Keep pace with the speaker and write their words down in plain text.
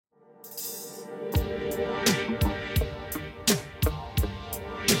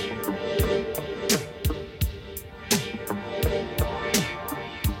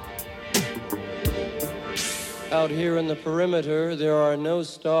Out here in the perimeter, there are no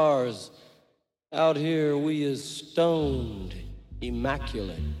stars. Out here, we is stoned,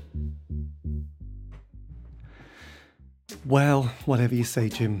 immaculate. Well, whatever you say,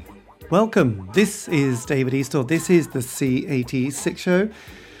 Jim. Welcome. This is David Eastaugh. This is the C86 show.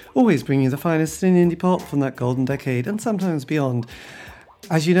 Always bringing you the finest in indie pop from that golden decade and sometimes beyond.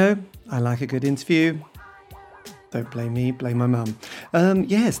 As you know, I like a good interview. Don't blame me, blame my mum.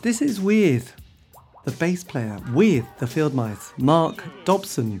 Yes, this is with the bass player with the Field Mice, Mark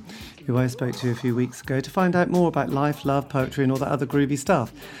Dobson, who I spoke to a few weeks ago to find out more about life, love, poetry and all that other groovy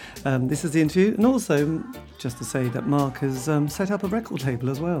stuff. This is the interview, and also just to say that Mark has set up a record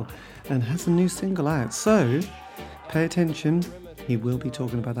label as well and has a new single out. So pay attention, he will be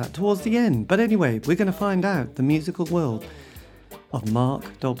talking about that towards the end. But anyway, we're going to find out the musical world of Mark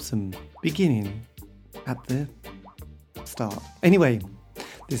Dobson, beginning at the start. Anyway,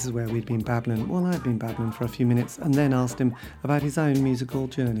 this is where we'd been babbling. Well, I'd been babbling for a few minutes and then asked him about his own musical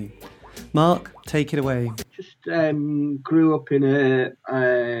journey. Mark, take it away. Just grew up in a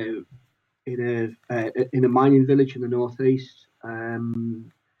mining village in the northeast.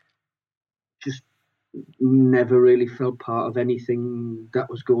 Just never really felt part of anything that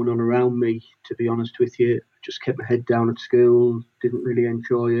was going on around me, to be honest with you. Just kept my head down at school, didn't really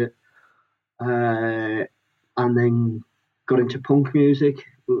enjoy it. And then got into punk music,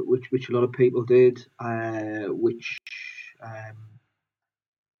 which a lot of people did, which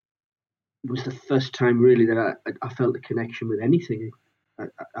was the first time really that I felt a connection with anything,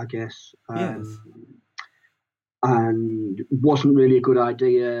 I guess. Yes. And wasn't really a good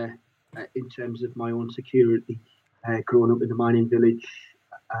idea in terms of my own security, growing up in the mining village,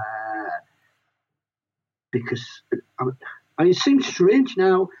 because it seems strange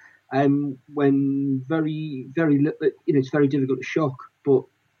now, when very, very little, it's very difficult to shock, but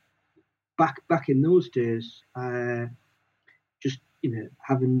back in those days, just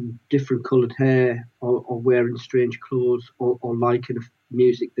having different coloured hair or wearing strange clothes or liking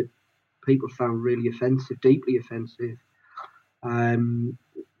music that people found really offensive, deeply offensive,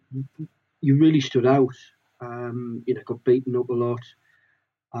 you really stood out. Got beaten up a lot,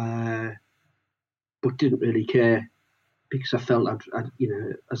 but didn't really care, because I felt I'd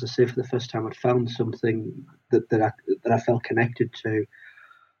as I say, for the first time, I'd found something that I felt connected to.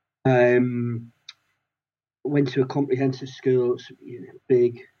 Went to a comprehensive school,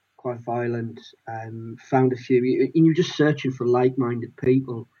 big, quite violent. Found a few, and you're just searching for like-minded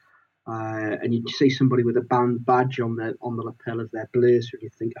people, and you see somebody with a band badge on the lapel of their blazer, and you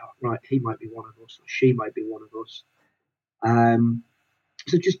think, oh right, he might be one of us, or she might be one of us.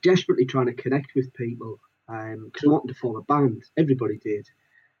 So just desperately trying to connect with people, because I wanted to form a band. Everybody did.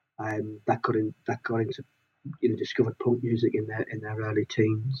 That got into discovered punk music in their early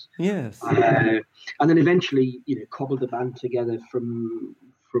teens. Yes. And then eventually, cobbled the band together from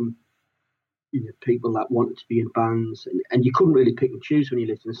people that wanted to be in bands, and you couldn't really pick and choose when you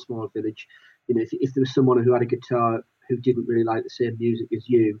lived in a small village. If there was someone who had a guitar who didn't really like the same music as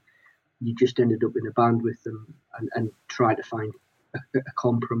you just ended up in a band with them and tried to find a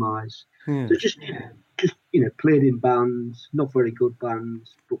compromise. Yeah. So just played in bands, not very good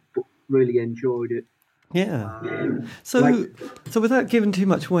bands, but really enjoyed it. Yeah. So without giving too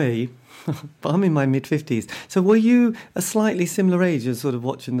much away, but I'm in my mid-50s. So were you a slightly similar age as sort of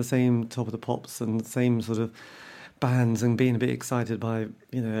watching the same Top of the Pops and the same sort of bands and being a bit excited by,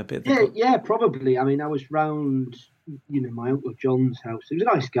 a bit of Yeah, probably. I mean, I was round, my Uncle John's house. He was a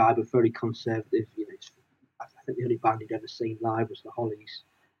nice guy, but very conservative. I think the only band he'd ever seen live was the Hollies.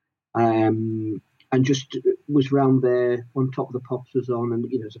 And just was round there when Top of the Pops was on, and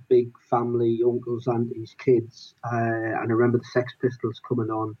it was a big family, uncles, aunties, kids, and I remember the Sex Pistols coming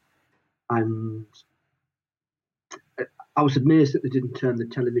on, and I was amazed that they didn't turn the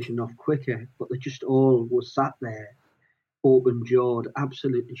television off quicker, but they just all were sat there, open-jawed,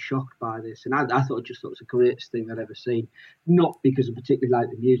 absolutely shocked by this, and I thought it was the greatest thing I'd ever seen, not because I particularly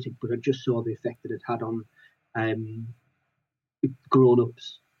liked the music, but I just saw the effect that it had on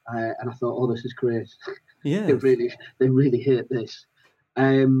grown-ups. And I thought, oh, this is great. Yeah, they really hate this.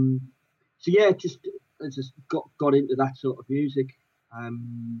 So yeah, I just got into that sort of music,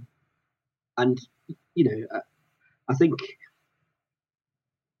 and I think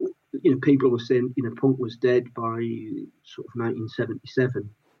people were saying punk was dead by sort of 1977,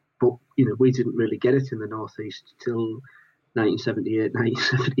 but we didn't really get it in the northeast till 1978,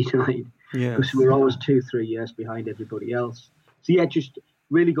 1979. Yeah, because we were always 2-3 years behind everybody else. So yeah, just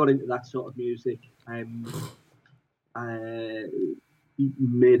really got into that sort of music.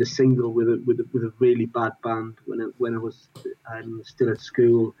 Made a single with a really bad band when I was still at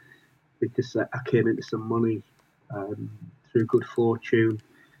school, because I came into some money, through good fortune.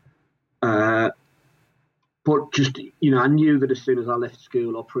 But just, I knew that as soon as I left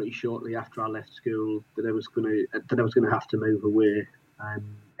school, or pretty shortly after I left school, that I was going to have to move away.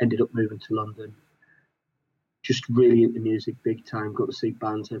 Ended up moving to London. Just really into music, big time. Got to see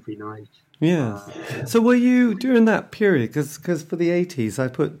bands every night. Yeah. So were you during that period? Because for the 80s, I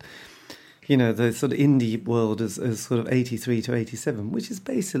put, the sort of indie world as sort of 83 to 87, which is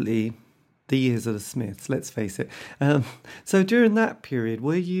basically the years of the Smiths, let's face it. So during that period,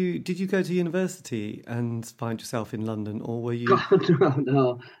 did you go to university and find yourself in London, or were you? God,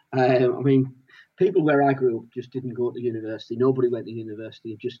 no. I mean, people where I grew up just didn't go to university. Nobody went to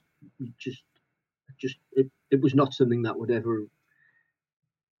university. It was not something that would ever.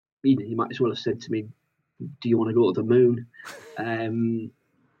 You might as well have said to me, "Do you want to go to the moon?"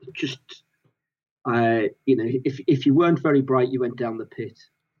 If you weren't very bright, you went down the pit.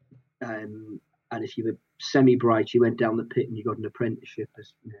 And if you were semi-bright, you went down the pit and you got an apprenticeship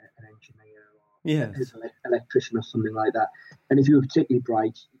as an engineer or as an electrician or something like that. And if you were particularly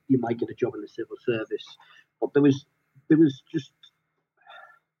bright, you might get a job in the civil service. But there was just.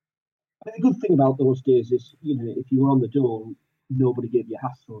 I think the good thing about those days is, if you were on the dole, nobody gave you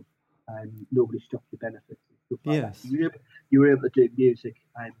hassle and nobody stopped your benefits and stuff like that. You were able to do music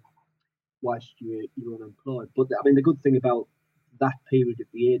whilst you were unemployed. But the good thing about that period of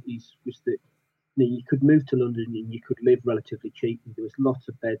the 80s was that you could move to London and you could live relatively cheap. And there was lots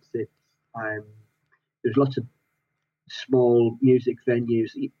of bed sits. There was lots of small music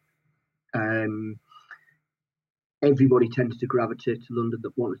venues. Everybody tended to gravitate to London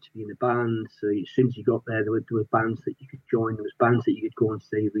that wanted to be in a band. So as soon as you got there, there were bands that you could join. There was bands that you could go and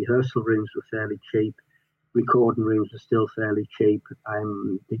see. Rehearsal rooms were fairly cheap. Recording rooms were still fairly cheap. There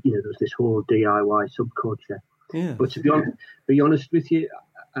was this whole DIY subculture. Yeah. But to be honest with you,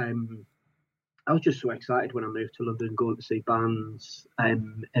 I was just so excited when I moved to London, going to see bands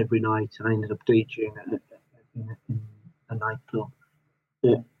every night. I ended up DJing in a nightclub.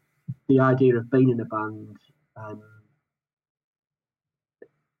 The idea of being in a band,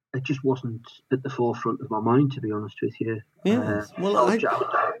 it just wasn't at the forefront of my mind, to be honest with you. Yes.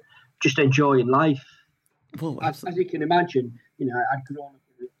 Just enjoying life. Well, as you can imagine, I'd grown up.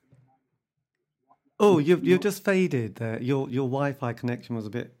 Oh, you've just faded there. Your Wi-Fi connection was a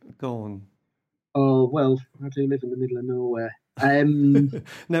bit gone. Oh, well, I do live in the middle of nowhere.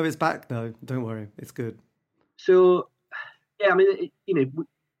 No, it's back now. Don't worry, it's good. So, yeah,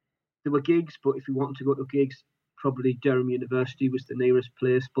 there were gigs, but if you wanted to go to gigs, probably Durham University was the nearest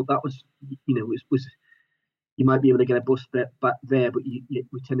place. But that was, was you might be able to get a bus back there, but we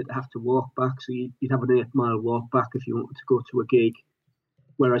tended to have to walk back. So you'd have an 8-mile walk back if you wanted to go to a gig.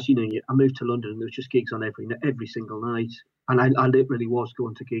 Whereas, I moved to London and there was just gigs on every single night. And I literally was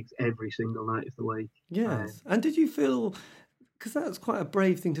going to gigs every single night of the week. Yes. And did you feel, because that was quite a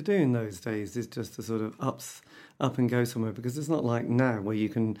brave thing to do in those days, is just to sort of up and go somewhere, because it's not like now where you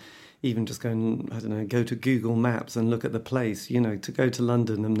can even just go and, go to Google Maps and look at the place, to go to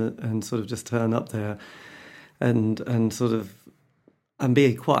London and sort of just turn up there and sort of, and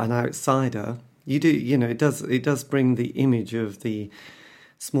be quite an outsider. You do, it does bring the image of the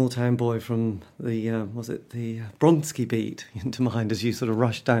small town boy from the Bronski beat into mind as you sort of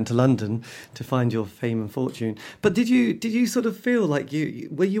rushed down to London to find your fame and fortune. But did you sort of feel like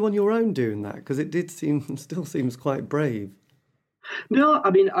were you on your own doing that? Because it still seems quite brave. No,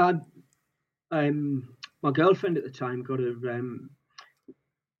 my girlfriend at the time got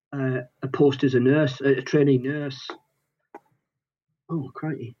a post as a nurse, a trainee nurse. Oh,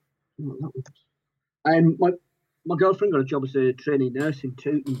 crikey! What that was. My girlfriend got a job as a trainee nurse in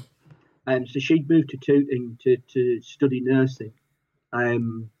Tooting, so she'd moved to Tooting to study nursing,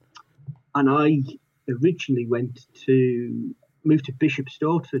 and I originally moved to Bishop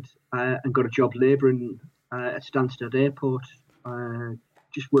Stortford and got a job labouring at Stansted Airport,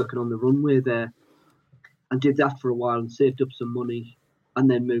 just working on the runway there, and did that for a while and saved up some money, and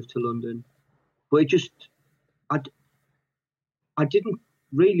then moved to London. But I didn't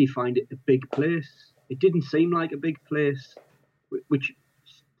really find it a big place. It didn't seem like a big place, which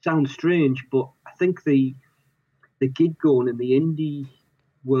sounds strange, but I think the gig going in the indie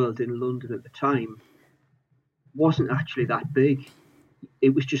world in London at the time wasn't actually that big.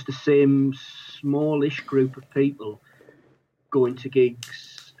 It was just the same smallish group of people going to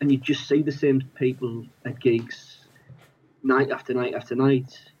gigs, and you'd just see the same people at gigs night after night after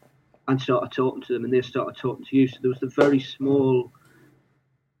night, and started talking to them, and they started talking to you. So there was a very small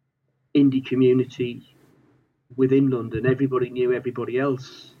indie community within London. Everybody knew everybody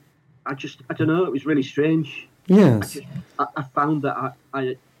else. I don't know, it was really strange. Yes. I found that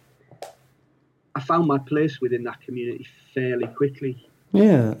I found my place within that community fairly quickly.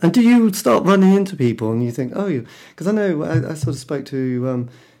 Yeah, and do you start running into people and you think, oh, because I know I sort of spoke to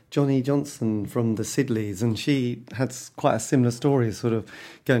Johnny Johnson from the Sidleys, and she had quite a similar story, sort of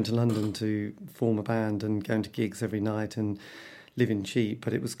going to London to form a band and going to gigs every night and living cheap,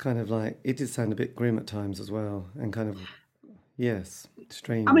 but it was kind of like, it did sound a bit grim at times as well, and kind of, yes,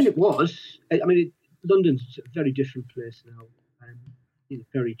 strange. I mean, it was. I mean, London's a very different place now,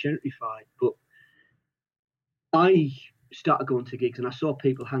 very gentrified, but I started going to gigs and I saw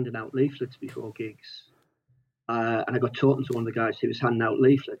people handing out leaflets before gigs. And I got talking to one of the guys who was handing out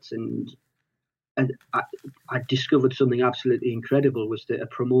leaflets, and I discovered something absolutely incredible, was that a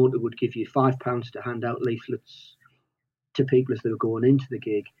promoter would give you £5 to hand out leaflets to people as they were going into the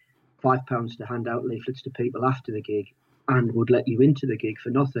gig, £5 to hand out leaflets to people after the gig, and would let you into the gig for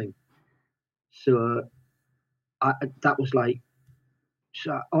nothing. So that was like,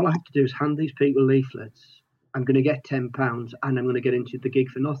 so all I have to do is hand these people leaflets. I'm going to get £10 and I'm going to get into the gig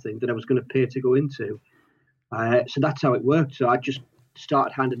for nothing that I was going to pay to go into. So that's how it worked. So I just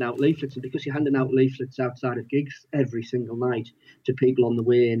started handing out leaflets, and because you're handing out leaflets outside of gigs every single night to people on the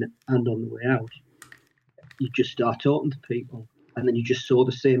way in and on the way out, you just start talking to people, and then you just saw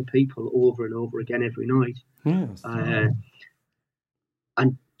the same people over and over again every night. Yes.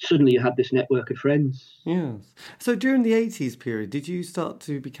 And suddenly you had this network of friends. Yes. So during the 80s period, did you start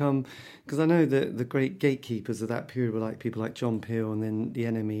to become, because I know that the great gatekeepers of that period were like people like John Peel and then the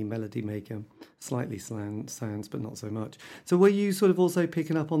NME Melody Maker, slightly sounds, but not so much. So were you sort of also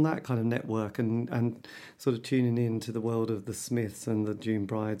picking up on that kind of network and sort of tuning in to the world of the Smiths and the June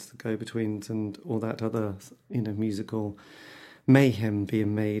Brides, the Go-Betweens and all that other, musical mayhem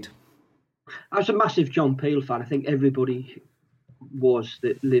being made? I was a massive John Peel fan. I think everybody was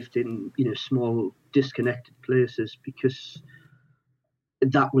that lived in small disconnected places, because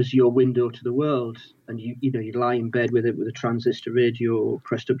that was your window to the world, and you'd lie in bed with a transistor radio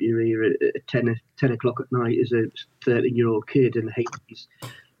pressed up your ear at 10 o'clock at night as a 13-year-old kid and hate these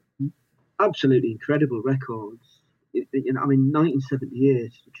absolutely incredible records. I mean,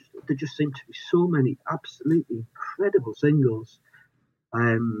 1978, there just seemed to be so many absolutely incredible singles.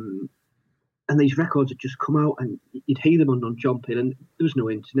 And these records had just come out, and you'd hear them on John Peel, and there was no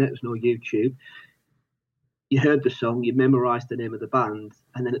internet, there was no YouTube. You heard the song, you memorised the name of the band,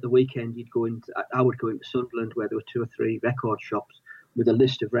 and then at the weekend I would go into Sunderland, where there were 2 or 3 record shops with a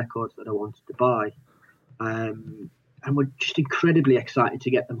list of records that I wanted to buy. And we're just incredibly excited to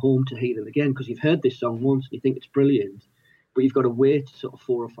get them home to hear them again, because you've heard this song once and you think it's brilliant, but you've got to wait sort of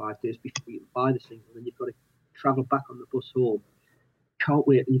 4 or 5 days before you can buy the single, and you've got to travel back on the bus home. Can't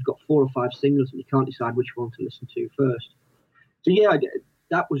wait, and you've got 4 or 5 singles and you can't decide which one to listen to first. So yeah,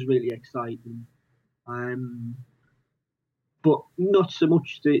 that was really exciting, but not so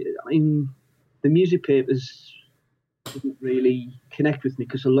much the music papers didn't really connect with me,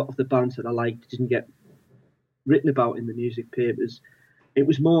 because a lot of the bands that I liked didn't get written about in the music papers. It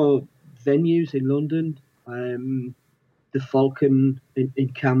was more venues in London, the Falcon in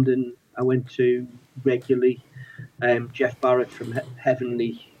Camden I went to regularly. Jeff Barrett from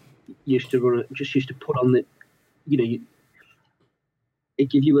Heavenly used to put on the, it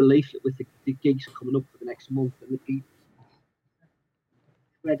give you a leaflet with the gigs coming up for the next month, and it'd be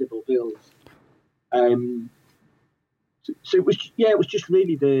incredible bills. So it was just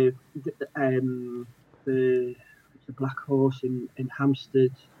really the Black Horse in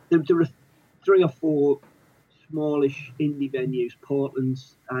Hampstead. There were 3 or 4 smallish indie venues,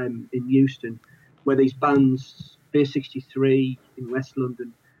 Portland's in Euston, where these bands, Bay 63 in West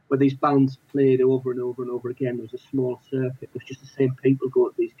London, where these bands played over and over and over again. There was a small circuit. It was just the same people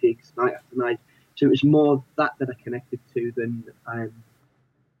going to these gigs night after night. So it was more that I connected to than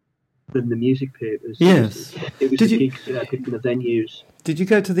the music papers. Yes. It was the gigs in the venues. Did you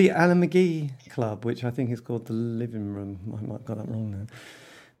go to the Alan McGee Club, which I think is called the Living Room? I might have got that wrong now.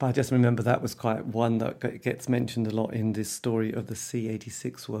 But I just remember that was quite one that gets mentioned a lot in this story of the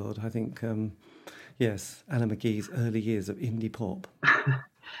C86 world. I think, yes, Alan McGee's early years of indie pop.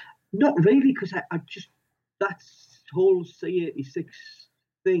 Not really, because I just, that whole C86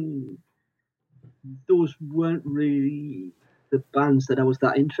 thing, those weren't really the bands that I was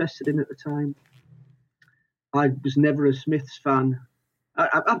that interested in at the time. I was never a Smiths fan.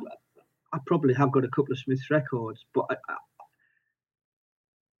 I probably have got a couple of Smiths records, but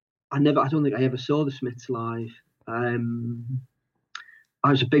I don't think I ever saw the Smiths live. I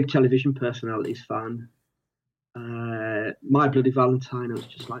was a big television personalities fan. My Bloody Valentine I was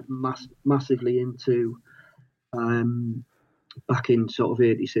just like massively into back in sort of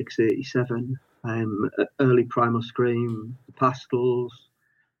 86, 87. Early Primal Scream, the Pastels,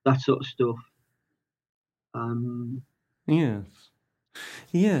 that sort of stuff. Yes.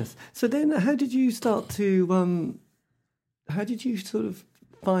 Yes. So then how did you start to, how did you sort of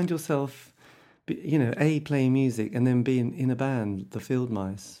find yourself, A, playing music and then being in a band, the Field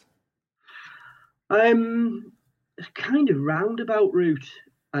Mice? It's kind of roundabout route.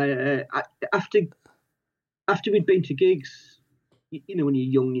 After we'd been to gigs, when you're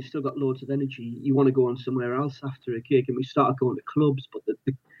young, you've still got loads of energy. You want to go on somewhere else after a gig, and we started going to clubs. But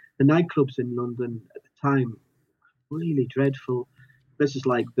the nightclubs in London at the time, really dreadful. Places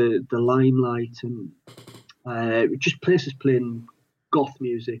like the Limelight and just places playing goth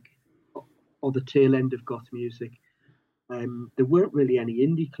music or the tail end of goth music. There weren't really any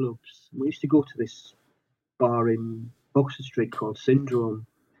indie clubs. We used to go to this bar in Oxford Street called Syndrome,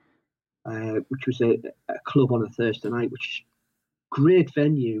 which was a club on a Thursday night, which is great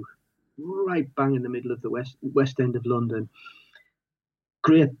venue, right bang in the middle of the west end of London.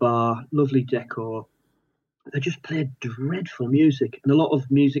 Great bar, lovely decor. They just played dreadful music, and a lot of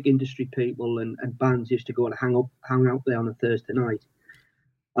music industry people and bands used to go and hang out there on a Thursday night.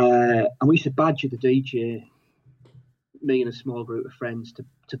 And we used to badger the DJ, me and a small group of friends,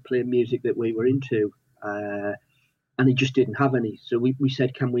 to play music that we were into. And he just didn't have any. So we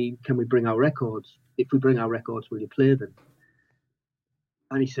said, can we bring our records? If we bring our records, will you play them?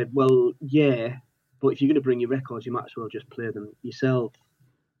 And he said, well, yeah, but if you're going to bring your records, you might as well just play them yourself.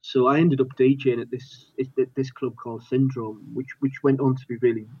 So I ended up DJing at this club called Syndrome, which went on to be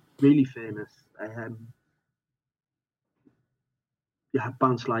really, really famous. You had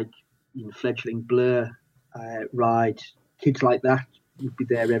bands like fledgling Blur, Ride, kids like that would be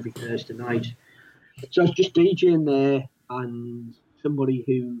there every Thursday night. So I was just DJing there, and somebody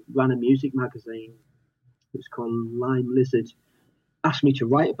who ran a music magazine, it was called Lime Lizard, asked me to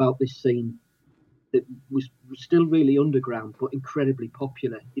write about this scene that was still really underground but incredibly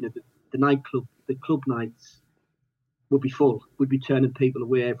popular. The nightclub, the club nights would be full. We'd be turning people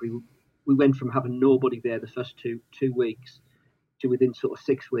away we went from having nobody there the first two weeks to within sort of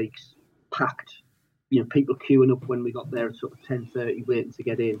 6 weeks packed. People queuing up when we got there at sort of 10:30 waiting to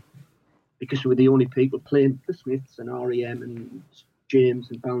get in, because we were the only people playing the Smiths and R.E.M. and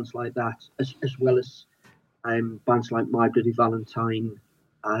James and bands like that, as well as bands like My Bloody Valentine,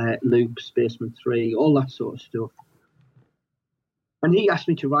 Loops, Basement 3, all that sort of stuff. And he asked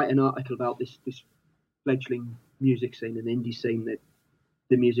me to write an article about this fledgling music scene and indie scene that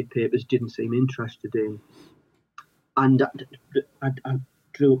the music papers didn't seem interested in. And I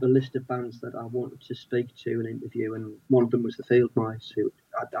drew up a list of bands that I wanted to speak to and interview, and one of them was the Field Mice, who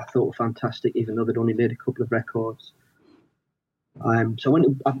I thought were fantastic, even though they'd only made a couple of records. So I went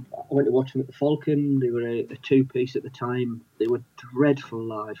to watch them at the Falcon. They were a two-piece at the time. They were dreadful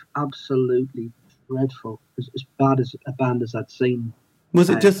live, absolutely dreadful, as bad as a band as I'd seen. Was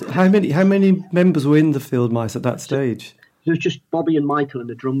it just how many members were in the Field Mice at that stage? It was just Bobby and Michael and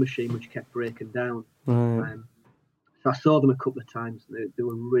the drum machine, which kept breaking down. Right. So I saw them a couple of times. They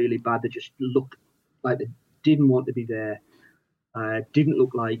were really bad. They just looked like they didn't want to be there. Didn't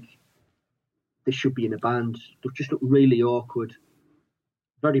look like they should be in a band. They just looked really awkward,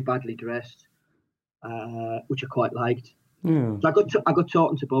 very badly dressed, which I quite liked. Yeah. So I got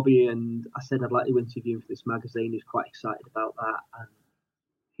talking to Bobby, and I said I'd like to interview for this magazine. He was quite excited about that, and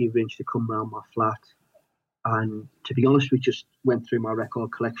he arranged to come round my flat. And to be honest, we just went through my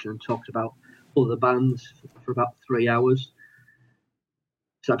record collection and talked about other bands for about 3 hours.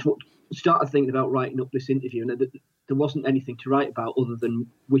 So I started thinking about writing up this interview, and there wasn't anything to write about other than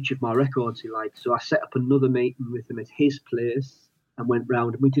which of my records he liked. So I set up another meeting with him at his place and went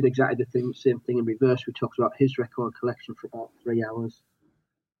round, and we did exactly the same thing in reverse. We talked about his record collection for about 3 hours.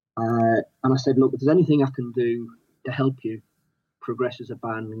 And I said, look, if there's anything I can do to help you progress as a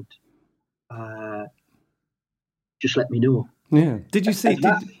band, just let me know. Yeah. Did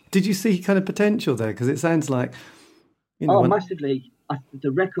you see kind of potential there? Because it sounds like, massively.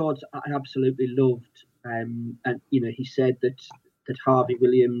 The records I absolutely loved, and he said that Harvey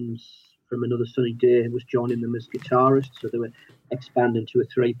Williams from Another Sunny Day was joining them as guitarist, so they were expanding to a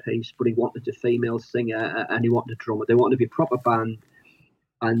 3-piece. But he wanted a female singer and he wanted a drummer. They wanted to be a proper band,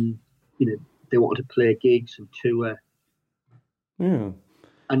 and they wanted to play gigs and tour. Yeah.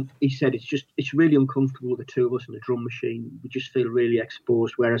 And he said it's really uncomfortable, the two of us and the drum machine. We just feel really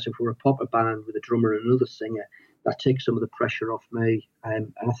exposed. Whereas if we're a proper band with a drummer and another singer, that takes some of the pressure off me,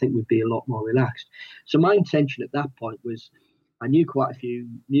 and I think we'd be a lot more relaxed. So my intention at that point was, I knew quite a few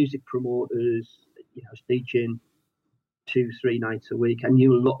music promoters. I was DJing 2-3 nights a week. I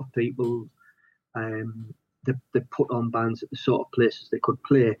knew a lot of people that put on bands at the sort of places they could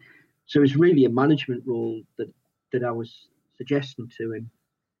play. So it was really a management role that I was suggesting to him,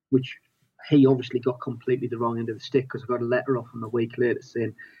 which he obviously got completely the wrong end of the stick, because I got a letter off him a week later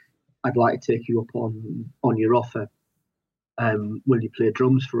saying, I'd like to take you up on your offer. Will you play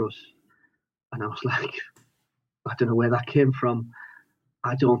drums for us? And I was like, I don't know where that came from.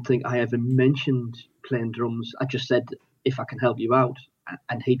 I don't think I ever mentioned playing drums. I just said, if I can help you out.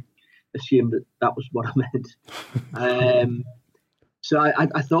 And he assumed that was what I meant. So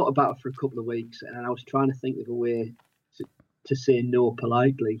I thought about it for a couple of weeks, and I was trying to think of a way to say no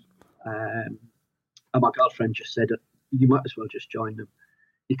politely. And my girlfriend just said, you might as well just join them.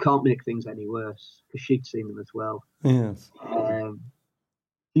 You can't make things any worse, because she'd seen them as well. Yes. I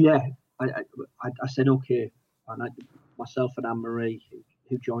said okay, and myself and Anne-Marie,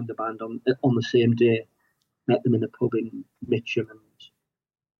 who joined the band on the same day, met them in a pub in Mitcham, and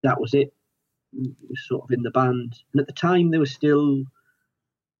that was it. We were sort of in the band, and at the time they were still.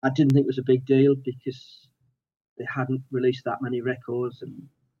 I didn't think it was a big deal because they hadn't released that many records, and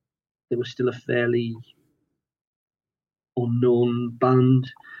they were still a fairly unknown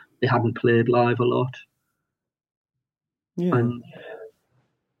band. They hadn't played live a lot. Yeah. And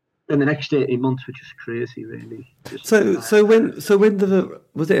then the next 18 months were just crazy, really. So when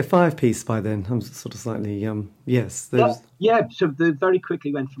was it a 5-piece by then? I'm sort of slightly yes. Yeah. So they very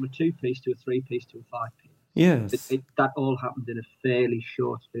quickly went from a 2-piece to a 3-piece to a 5-piece. Yes. That all happened in a fairly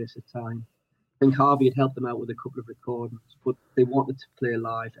short space of time. I think Harvey had helped them out with a couple of recordings, but they wanted to play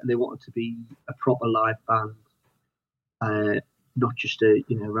live, and they wanted to be a proper live band, not just a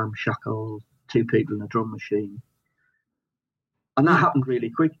ramshackle 2 people in a drum machine. And that happened really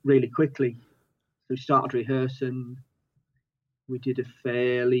quickly. So we started rehearsing. We did a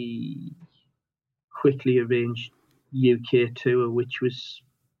fairly quickly arranged UK tour, which was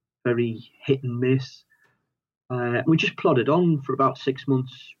very hit and miss. We just plodded on for about 6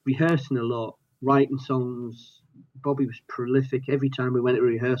 months, rehearsing a lot, writing songs. Bobby was prolific. Every time we went to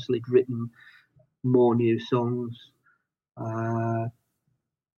rehearsal, he'd written more new songs. And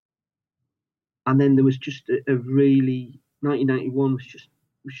then there was just a really 1991 was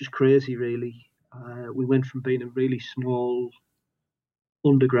just crazy, really. We went from being a really small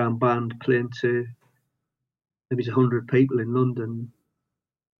underground band playing to maybe 100 people in London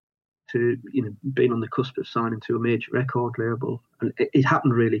to being on the cusp of signing to a major record label, and it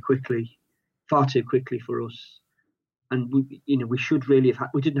happened really quickly, far too quickly for us. And we should really have had,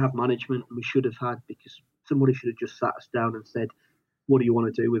 we didn't have management, and we should have had, because somebody should have just sat us down and said, what do you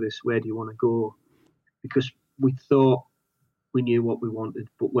want to do with this? Where do you want to go? Because we thought we knew what we wanted,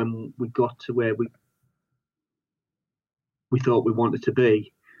 but when we got to where we thought we wanted to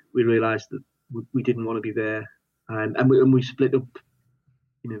be, we realised that we didn't want to be there, and we split up,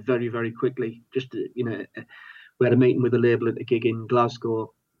 very, very quickly. Just we had a meeting with the label at a gig in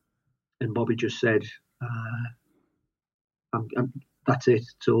Glasgow, and Bobby just said, "That's it.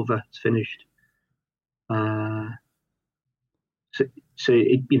 It's over. It's finished." So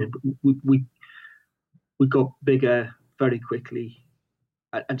we got bigger very quickly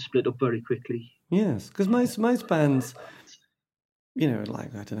and split up very quickly. Yes, because most bands,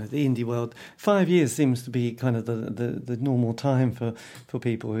 like, I don't know, the indie world, 5 years seems to be kind of the normal time for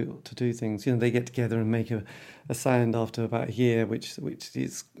people to do things. They get together and make a sound after about a year, which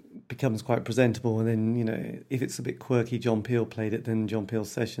becomes quite presentable. And then, if it's a bit quirky, John Peel played it, then John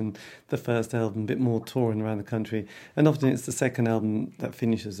Peel's Session, the first album, a bit more touring around the country. And often it's the second album that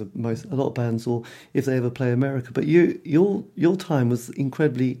finishes. A lot of bands, or if they ever play America. But your time was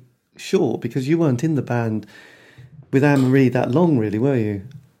incredibly short, because you weren't in the band with Anne-Marie that long, really, were you?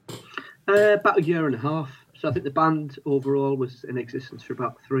 About a year and a half. So I think the band overall was in existence for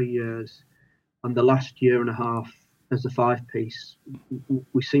about 3 years. And the last year and a half as a 5-piece,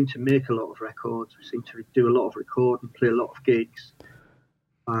 we seemed to make a lot of records. We seemed to do a lot of recording, play a lot of gigs.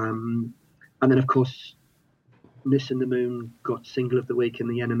 And then, of course, Missing the Moon got Single of the Week in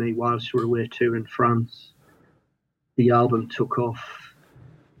the NME whilst we were away touring France. The album took off.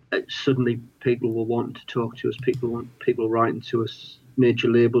 Suddenly people were wanting to talk to us, people writing to us, major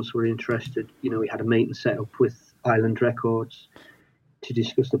labels were interested. We had a meeting set up with Island Records to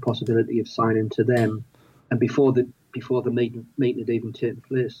discuss the possibility of signing to them, and before the meeting had even taken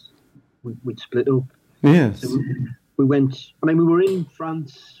place, we'd split up. Yes. So we went, we were in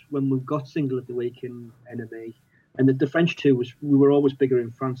France when we got Single of the Week in NME, and the French tour we were always bigger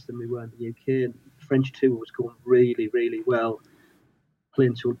in France than we were in the UK, and the French tour was going really, really well,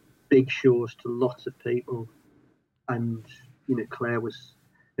 playing to big shows to lots of people. And Claire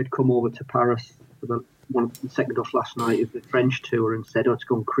had come over to Paris for the second off last night of the French tour and said, it's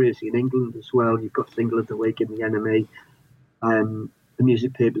gone crazy in England as well. You've got Single of the Week in the NME. The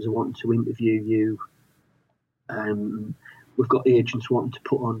music papers are wanting to interview you. we've got agents wanting to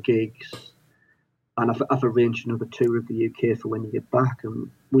put on gigs, and I've arranged another tour of the UK for when you get back.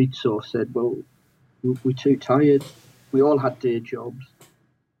 And we'd sort of said, well, we're too tired. We all had day jobs,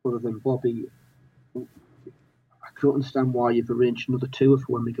 other than Bobby. I can't understand why you've arranged another tour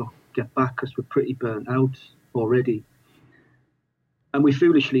for when we get back, because we're pretty burnt out already. And we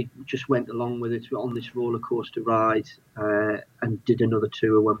foolishly just went along with it. We're on this roller coaster ride, and did another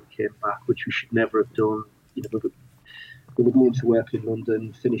tour when we came back, which we should never have done. You know, we were going to work in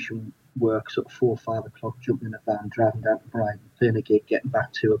London, finishing work sort of 4 or 5 o'clock, jumping in a van, driving down to Brighton, playing a gig, getting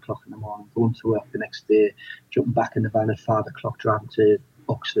back 2 o'clock in the morning, going to work the next day, jumping back in the van at 5 o'clock, driving to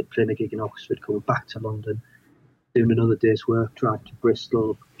Oxford, playing a gig in Oxford, coming back to London, doing another day's work, driving to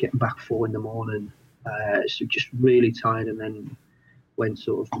Bristol, getting back 4 in the morning. So just really tired, and then went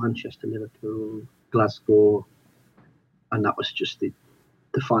sort of Manchester, Liverpool, Glasgow, and that was just the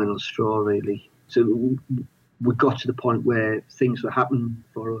final straw, really. So we got to the point where things were happening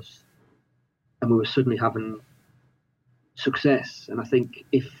for us, and we were suddenly having success. And I think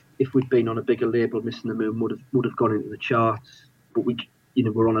if we'd been on a bigger label, Missing the Moon would have gone into the charts. But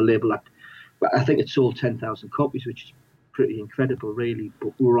we're on a label that, I think it sold 10,000 copies, which is pretty incredible, really.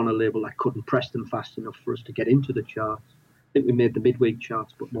 But we were on a label that couldn't press them fast enough for us to get into the charts. I think we made the midweek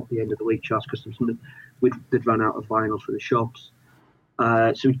charts, but not the end of the week charts, because they'd run out of vinyl for the shops.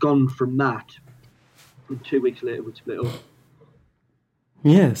 So we'd gone from that, and 2 weeks later we'd split up.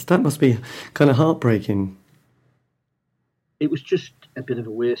 Yes, that must be kind of heartbreaking. It was just a bit of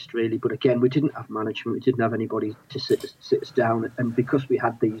a waste, really. But again, we didn't have management. We didn't have anybody to sit us down. And because we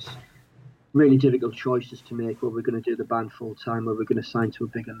had these really difficult choices to make, where we're going to do the band full time, where we're going to sign to a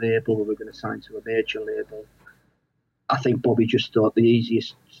bigger label, where we're going to sign to a major label, I think Bobby just thought the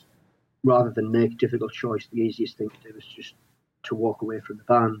easiest, rather than make a difficult choice, the easiest thing to do was just to walk away from the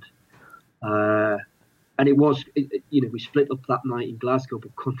band. And it was, we split up that night in Glasgow,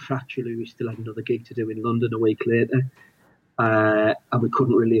 but contractually we still had another gig to do in London a week later. And we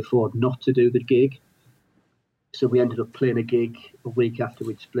couldn't really afford not to do the gig. So we ended up playing a gig a week after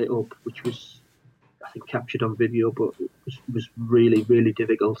we'd split up, which was, I think, captured on video, but it was really, really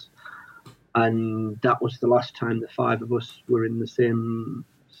difficult. And that was the last time the 5 of us were in the same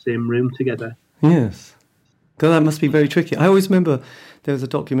room together. Yes. So that must be very tricky. I always remember there was a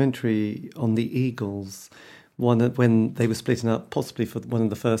documentary on the Eagles, one when they were splitting up, possibly for one of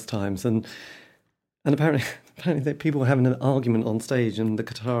the first times, and apparently people were having an argument on stage, and the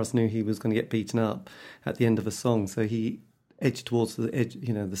guitarist knew he was going to get beaten up at the end of a song, so he edged towards the edge,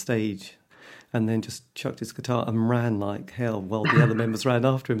 the stage, and then just chucked his guitar and ran like hell while the other members ran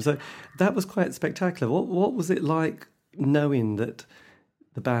after him. So that was quite spectacular. What was it like knowing that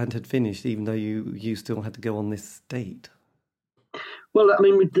the band had finished, even though you still had to go on this date? Well, I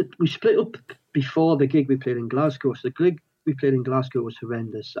mean, we split up before the gig we played in Glasgow. So the gig we played in Glasgow was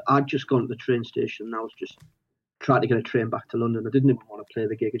horrendous. I'd just gone to the train station, and I was just trying to get a train back to London. I didn't even want to play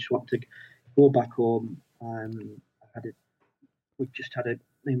the gig. I just wanted to go back home.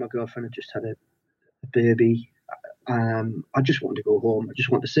 Me and my girlfriend had just had a baby. I just wanted to go home. I just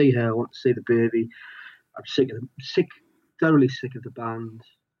wanted to see her. I wanted to see the baby. I'm thoroughly sick of the band,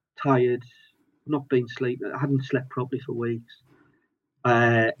 tired, not been sleeping. I hadn't slept properly for weeks.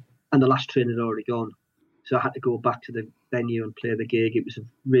 And the last train had already gone. So I had to go back to the venue and play the gig. It was a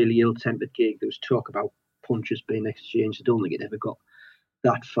really ill-tempered gig. There was talk about punches being exchanged. I don't think it ever got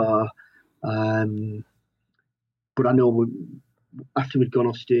that far. But I know after we'd gone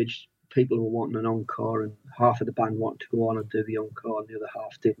off stage, people were wanting an encore, and half of the band wanted to go on and do the encore, and the other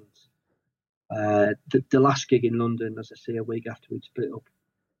half didn't. The last gig in London, as I say, a week after we'd split up,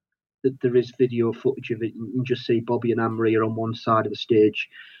 there is video footage of it. You can just see Bobby and Anne-Marie are on one side of the stage,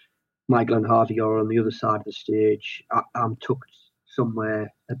 Michael and Harvey are on the other side of the stage. I'm tucked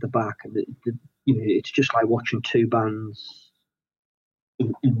somewhere at the back, and it's just like watching two bands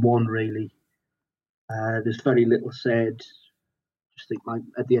in one, really. There's very little said. Just think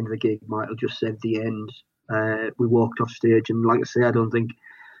at the end of the gig, Michael just said the end. We walked off stage, and like I say, I know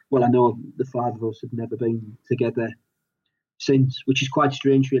the 5 of us have never been together since, which is quite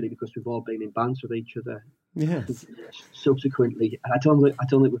strange, really, because we've all been in bands with each other. Yes. Subsequently, and I don't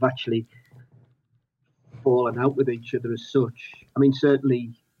think we've actually fallen out with each other as such. I mean,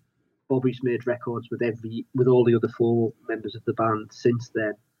 certainly Bobby's made records with all the other 4 members of the band since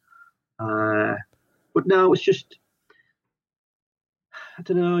then. But no, it's just, I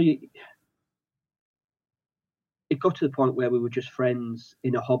don't know. It got to the point where we were just friends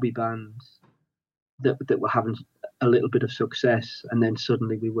in a hobby band that were having a little bit of success, and then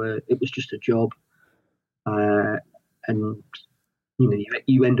suddenly it was just a job. And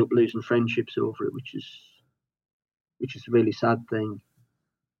you end up losing friendships over it, which is which is a really sad thing.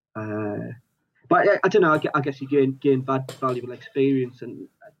 But I don't know. I guess you gain valuable experience, and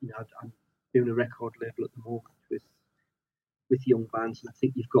I'm doing a record label at the moment with young bands, and I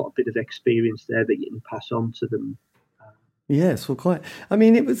think you've got a bit of experience there that you can pass on to them. Yes, well, quite. I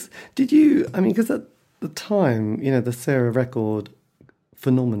mean, it was. Did you? I mean, because at the time, the Sarah record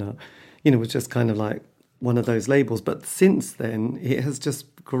phenomena, was just kind of like one of those labels. But since then, it has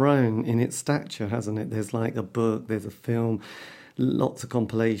just grown in its stature, hasn't it? There's like a book, there's a film, lots of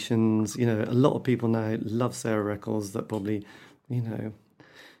compilations. A lot of people now love Sarah Records that probably,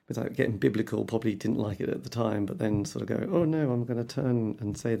 without getting biblical, probably didn't like it at the time, but then sort of go, oh no, I'm going to turn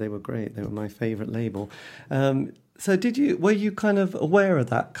and say they were great. They were my favourite label. So were you kind of aware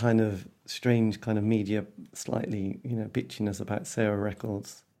of that kind of strange kind of media, slightly, bitchiness about Sarah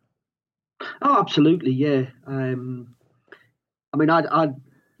Records? Oh, absolutely, yeah. I mean, I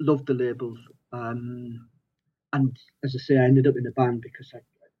loved the label. And as I say, I ended up in a band because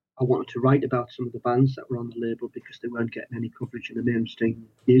I wanted to write about some of the bands that were on the label because they weren't getting any coverage in the mainstream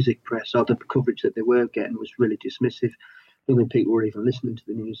music press, or the coverage that they were getting was really dismissive. I don't think people were even listening to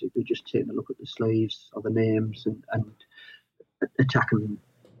the music. They were just taking a look at the sleeves or the names and attacking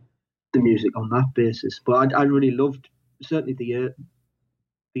the music on that basis. But I really loved, certainly the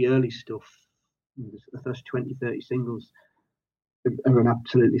early stuff, the first 20, 30 singles are an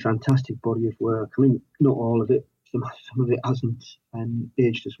absolutely fantastic body of work. I mean, not all of it. Some of it hasn't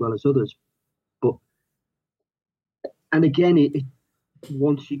aged as well as others. And again, it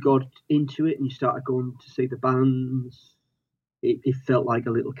once you got into it and you started going to see the bands, it felt like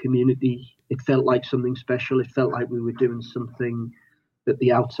a little community. It felt like something special. It felt like we were doing something that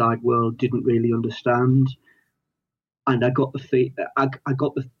the outside world didn't really understand. And I got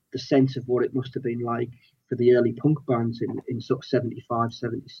the sense of what it must have been like for the early punk bands in sort of 75,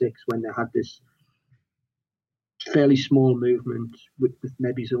 76, when they had this fairly small movement with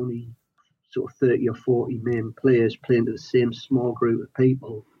maybe only sort of 30 or 40 main players playing to the same small group of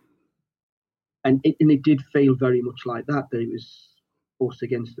people. And it did feel very much like that it was us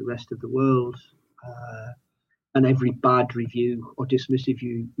against the rest of the world. And every bad review or dismissive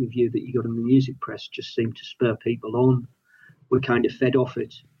review that you got in the music press just seemed to spur people on. We're kind of fed off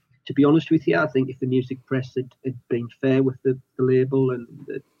it. To be honest with you, I think if the music press had been fair with the label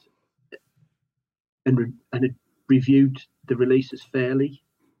and had reviewed the releases fairly,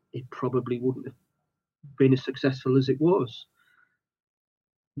 it probably wouldn't have been as successful as it was.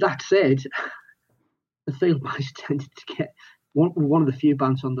 That said, the field guys tended to get one of the few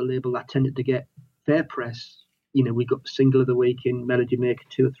bands on the label that tended to get fair press. We got Single of the Week in Melody Maker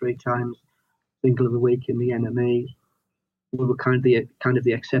 2 or 3 times, Single of the Week in the NME. We were kind of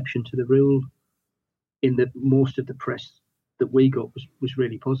the exception to the rule, in that most of the press that we got was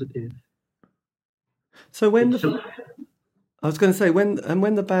really positive. So I was going to say, when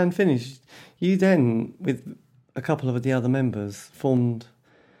the band finished, you then, with a couple of the other members, formed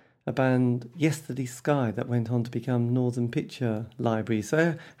a band, Yesterday Sky, that went on to become Northern Picture Library.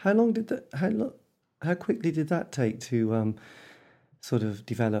 So how quickly did that take to sort of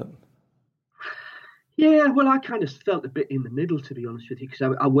develop? Yeah, well, I kind of felt a bit in the middle, to be honest with you,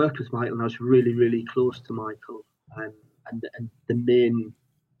 because I worked with Michael and I was really, really close to Michael, and the main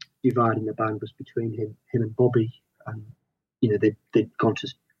divide in the band was between him and Bobby, and they'd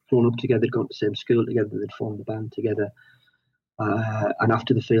grown up together, they'd gone to the same school together, they'd formed the band together, and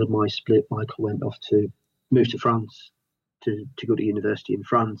after the Field Mice split, Michael went off to move to France to go to university in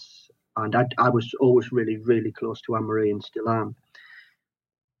France, and I was always really, really close to Anne-Marie and still am.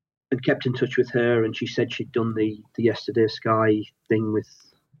 And kept in touch with her, and she said she'd done the Yesterday Sky thing with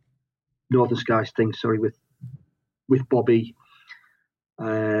Northern Skies thing, with Bobby,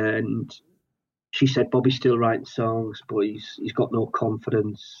 and she said Bobby's still writing songs, but he's got no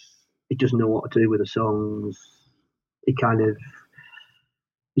confidence. He doesn't know what to do with the songs. He kind of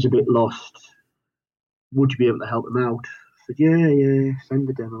is a bit lost. Would you be able to help him out? I said, yeah, send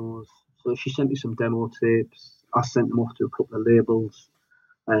the demos. So she sent me some demo tapes. I sent them off to a couple of labels.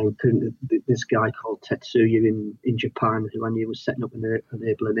 This guy called Tetsuya in Japan, who I knew was setting up a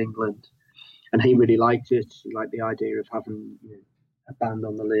label in England, and he really liked it. He liked the idea of having a band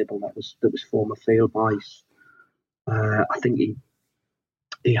on the label that was former Field Mice. I think he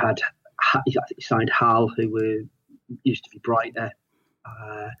signed Hal, who used to be Brighter,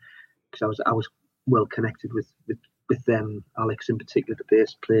 because I was well connected with them. Alex in particular, the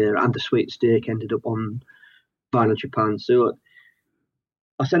bass player, and the Sweet Steak ended up on Vinyl Japan. So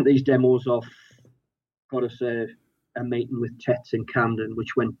I sent these demos off, got us a meeting with Tets in Camden,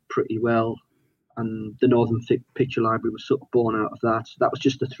 which went pretty well, and the Northern Picture Library was sort of born out of that. So that was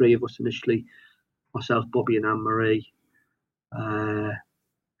just the 3 of us initially. myself, Bobby, and Anne Marie, and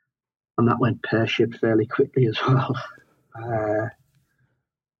that went pear-shaped fairly quickly as well.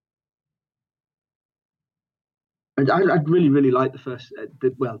 I'd really like the first.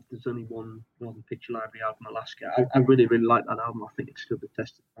 There's only one Northern Picture Library album, Alaska. I really like that album. I think it stood the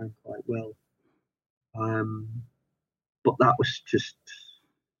test of time quite well. But that was just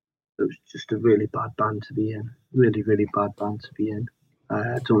a really bad band to be in. Really bad band to be in.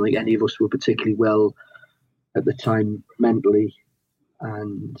 I don't think any of us were particularly well at the time mentally,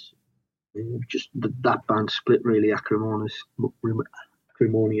 and just that band split really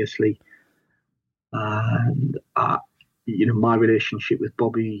acrimoniously. And my relationship with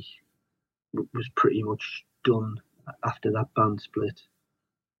Bobby was pretty much done after that band split.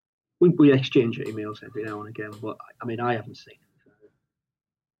 We exchange emails every now and again, but I mean, I haven't seen him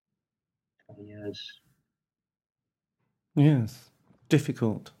for 20 years. Yes,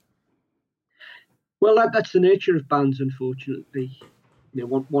 difficult. Well, that's the nature of bands, unfortunately.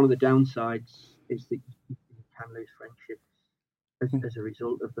 One of the downsides is that you can lose friendships as a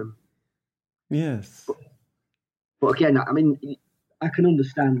result of them. Yes. But again, I mean, I can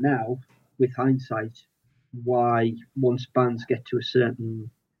understand now, with hindsight, why once bands get to a certain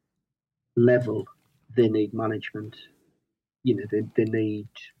level, they need management. They need.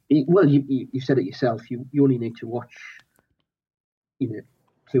 Well, you said it yourself. You only need to watch, 2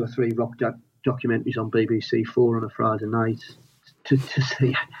 or 3 rock documentaries on BBC 4 on a Friday night to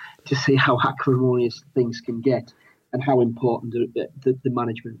see how acrimonious things can get and how important the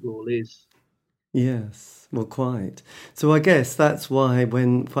management role is. Yes, well, quite. So I guess that's why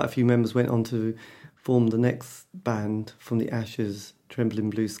when quite a few members went on to form the next band from the Ashes, Trembling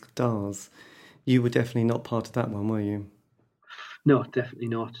Blue Stars, you were definitely not part of that one, were you? No, definitely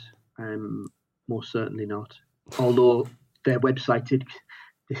not. Most certainly not. Although their website did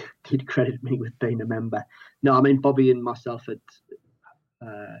credit me with being a member. No, I mean, Bobby and myself had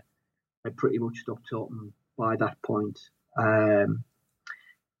pretty much stopped talking by that point.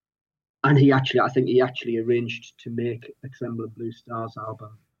 And I think he actually arranged to make a Trembling Blue Stars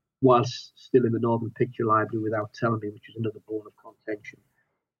album whilst still in the Northern Picture Library without telling me, which was another bone of contention.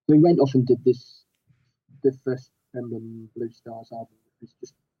 So he went off and did the first Trembling Blue Stars album, which was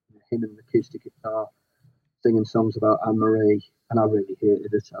just him and the acoustic guitar singing songs about Anne Marie, and I really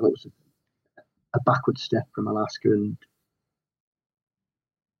hated it. I thought it was a backward step from Alaska, and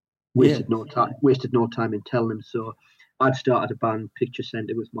wasted no time in telling him. So I'd started a band, Picture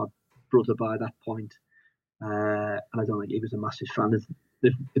Centre, with my brother by that point, and I don't think he was a massive fan of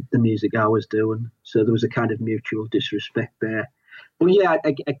the music I was doing. So there was a kind of mutual disrespect there. But yeah,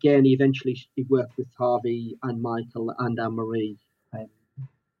 again, he worked with Harvey and Michael and Anne Marie,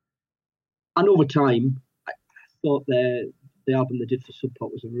 and over time, I thought the album they did for Sub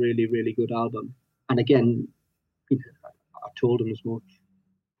Pop was a really good album. And again, I told him as much.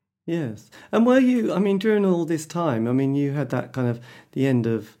 Yes. And were you, I mean, during all this time, I mean, you had that kind of the end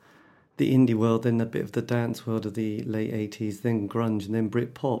of the indie world, then a bit of the dance world of the late 80s, then grunge, and then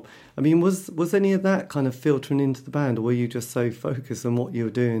Britpop. I mean, was any of that kind of filtering into the band, or were you just so focused on what you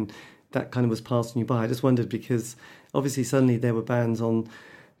were doing that kind of was passing you by? I just wondered, because obviously suddenly there were bands on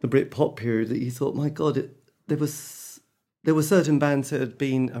the Britpop period that you thought, my God, there were certain bands that had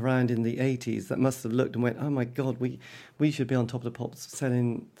been around in the 80s that must have looked and went, oh my God, we should be on top of the pops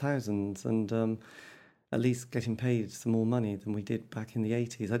selling thousands and at least getting paid some more money than we did back in the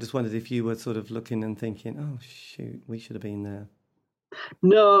 80s. I just wondered if you were sort of looking and thinking, oh shoot, we should have been there.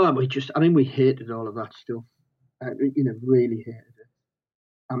 No, we hated all of that stuff. Really hated it.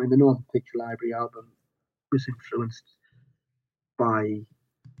 I mean, the Northern Picture Library album was influenced by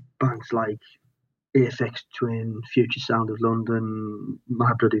bands like AFX Twin, Future Sound of London,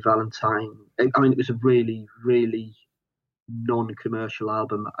 My Bloody Valentine. I mean, it was a really non-commercial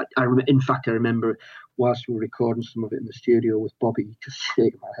album. I remember whilst we were recording some of it in the studio with Bobby, just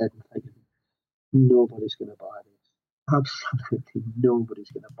shaking my head and thinking, nobody's going to buy this. Absolutely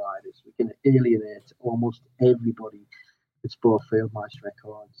nobody's going to buy this. We're going to alienate almost everybody that's bought Field Mice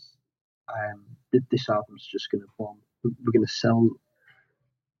records. This album's just going to bomb. We're going to sell,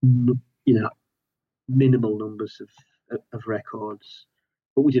 minimal numbers of records.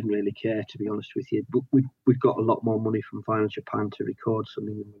 But we didn't really care, to be honest with you. But we'd got a lot more money from Vinyl Japan to record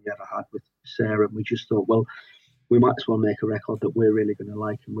something than we ever had with Sarah. And we just thought, well, we might as well make a record that we're really going to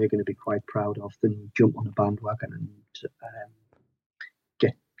like and we're going to be quite proud of than jump on a bandwagon and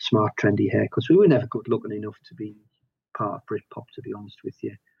get smart, trendy haircuts. We were never good looking enough to be part of Britpop, to be honest with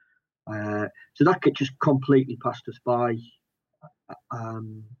you. So that just completely passed us by. I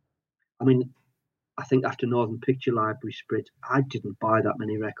mean, I think after Northern Picture Library split, I didn't buy that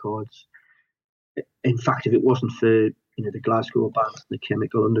many records. in fact, if it wasn't for the Glasgow bands, the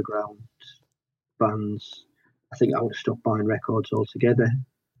Chemical Underground bands, I think I would have stopped buying records altogether.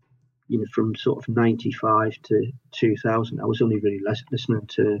 From sort of 95 to 2000, I was only really listening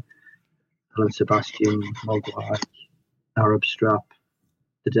to Alan Sebastian, Mogwai, Arab Strap,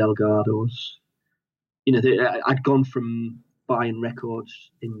 the Delgados. I'd gone from buying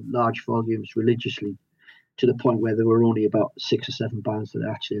records in large volumes religiously to the point where there were only about 6 or 7 bands that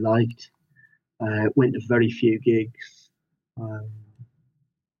I actually liked. Went to very few gigs.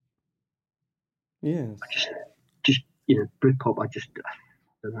 Yes. Just Britpop. I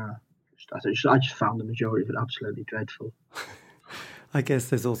don't know. I just found the majority of it absolutely dreadful. I guess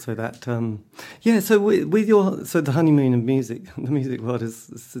there's also that. So with the honeymoon of music, the music world has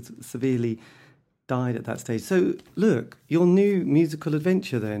severely died at that stage. So look, your new musical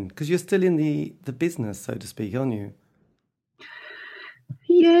adventure then, because you're still in the business, so to speak, aren't you?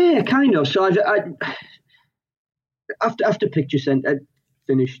 Yeah, kind of. So after Picture Centre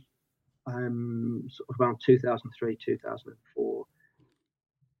finished, sort of around 2003, 2004,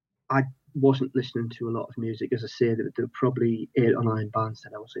 I wasn't listening to a lot of music. As I say, there were probably 8 or 9 bands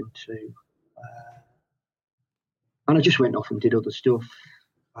that I was into, and I just went off and did other stuff.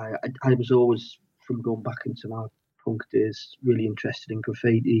 I was always, from going back into my punk days, really interested in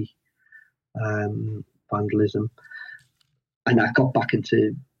graffiti, vandalism, and I got back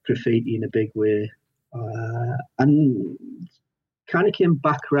into graffiti in a big way, and kind of came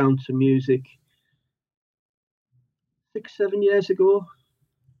back around to music 6-7 years ago,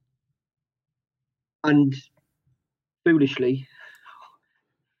 and foolishly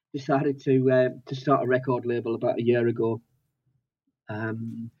decided to start a record label about a year ago.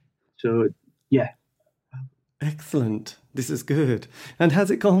 So yeah. Excellent. This is good. And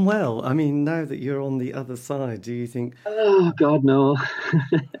has it gone well? I mean, now that you're on the other side, do you think? Oh God, no.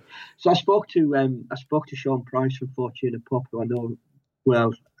 So I spoke to Sean Price from Fortuna Pop, who I know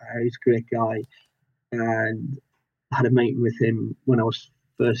well. He's a great guy, and I had a meeting with him when I was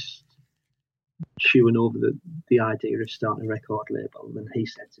first chewing over the idea of starting a record label, and he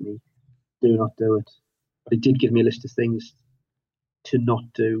said to me, "Do not do it." But he did give me a list of things to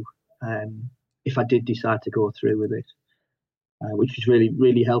not do if I did decide to go through with it, which was really,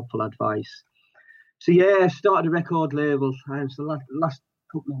 really helpful advice. So yeah, I started a record label. So the last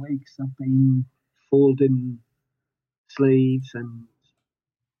couple of weeks I've been folding sleeves and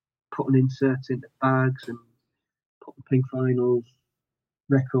putting inserts into bags and putting pink vinyl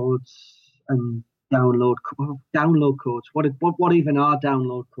records and download codes. What even are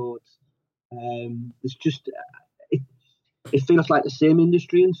download codes? It's just it feels like the same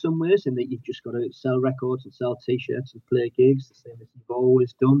industry in some ways, in that you've just got to sell records and sell T-shirts and play gigs, the same as you've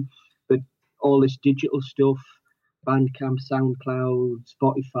always done. But all this digital stuff, Bandcamp, SoundCloud,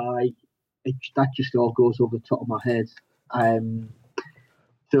 Spotify, that just all goes over the top of my head.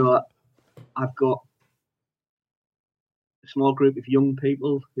 So I've got a small group of young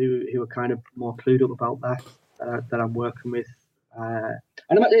people who are kind of more clued up about that I'm working with. And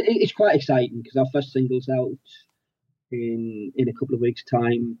it's quite exciting because our first single's out in a couple of weeks'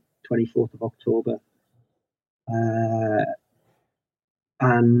 time, 24th of October.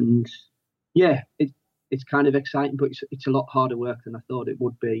 And yeah, it's kind of exciting, but it's a lot harder work than I thought it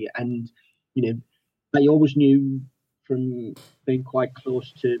would be. And, I always knew from being quite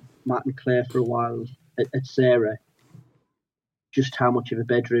close to Matt and Claire for a while at Sarah just how much of a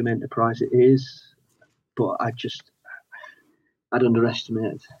bedroom enterprise it is. But I'd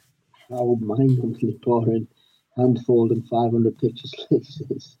underestimated how mind-numbingly boring hand-folding 500 pictures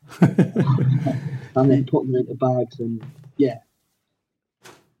is. And then putting them into bags, and yeah.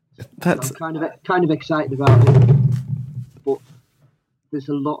 That's I'm kind of excited about it, but there's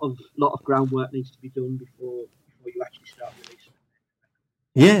a lot of groundwork needs to be done before you actually start releasing.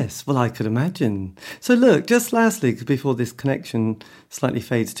 Yes, well, I could imagine. So look, just lastly, before this connection slightly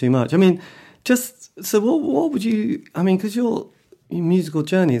fades too much, I mean, what would you, I mean, because your musical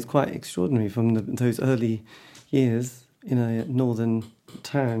journey is quite extraordinary from those early years in a northern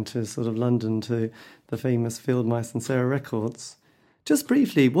town to sort of London to the famous Field Mice and Sarah Records. Just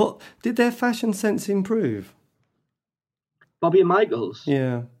briefly, what did their fashion sense improve? Bobby and Michael's?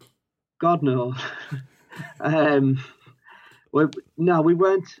 Yeah. God, no. No, we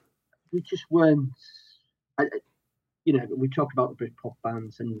just weren't. We talked about the Britpop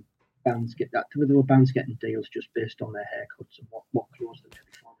bands, and bands get that. There were bands getting deals just based on their haircuts and what clothes they were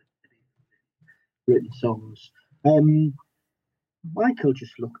before they'd written songs. Michael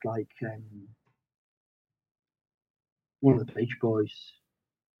just looked like one of the Beach Boys,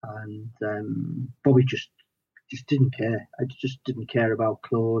 and Bobby just didn't care. I just didn't care about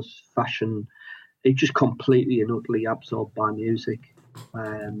clothes, fashion. just completely and utterly absorbed by music.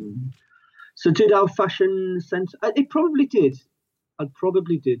 So did our fashion sense? It probably did. It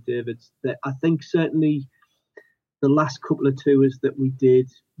probably did, David. I think certainly the last couple of tours that we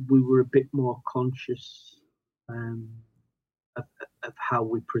did, we were a bit more conscious of how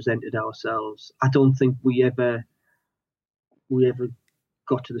we presented ourselves. I don't think we ever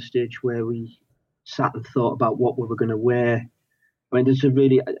got to the stage where we sat and thought about what we were going to wear. I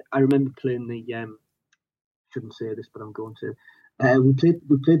mean, I remember playing the. Shouldn't say this, but I'm going to. We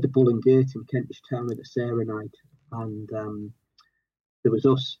played the Bull and Gate in Kentish Town at a Sarah night, and there was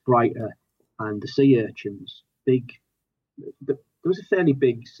us, Brighter, and the Sea Urchins. There was a fairly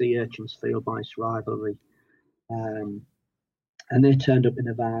big Sea Urchins field mice rivalry, and they turned up in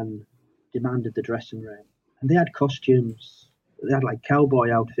a van, demanded the dressing room, and they had costumes. They had like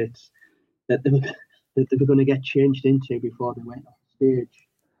cowboy outfits that they were going to get changed into before they went off stage,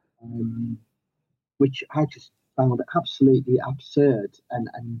 which I just found absolutely absurd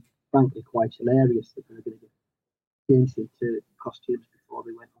and frankly quite hilarious that they were going to get changed into costumes before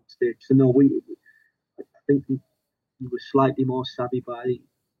they went on stage. So no, I think we were slightly more savvy by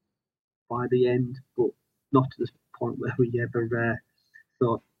the end, but not to the point where we ever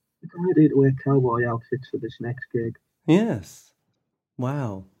thought, we're going to wear cowboy outfits for this next gig. Yes.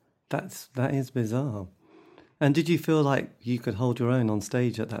 Wow. That is bizarre. And did you feel like you could hold your own on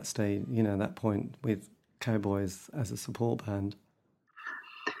stage at that stage, that point with Cowboys as a support band?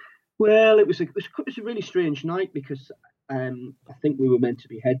 Well, it was a really strange night because I think we were meant to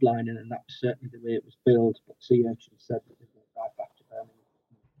be headlining, and that was certainly the way it was billed. But Sea Urchin said that they would drive back to Birmingham.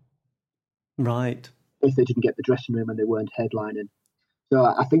 Right. If they didn't get the dressing room and they weren't headlining. So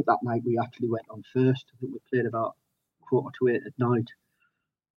I think that night we actually went on first. I think we played about 7:45 at night,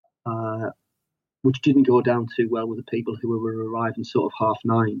 which didn't go down too well with the people who were arriving sort of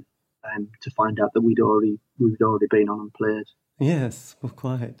 9:30 to find out that we'd already been on and played. Yes, well,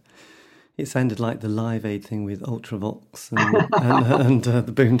 quite. It sounded like the Live Aid thing with Ultravox and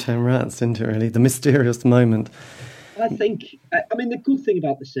the Boomtown Rats, didn't it, really? The mysterious moment. I think, the good thing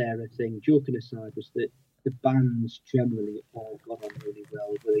about the Sarah thing, joking aside, was that the bands generally all got on really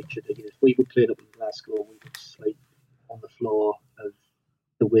well with each other. If we were playing up in Glasgow, we would sleep on the floor of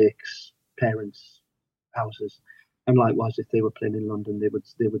the Wakes' parents' houses, and likewise, if they were playing in London, they would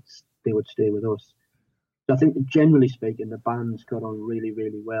stay with us. So I think, generally speaking, the bands got on really,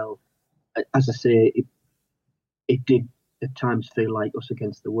 really well. As I say, it did at times feel like us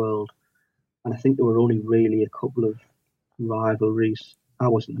against the world, and I think there were only really a couple of rivalries. I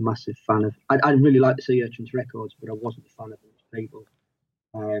wasn't a massive fan of. I really liked the Sea Urchins records, but I wasn't a fan of those people.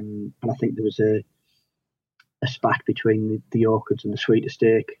 And I think there was a spat between the Orchids and the Sweeter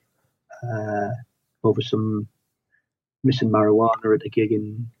Steak over some missing marijuana at a gig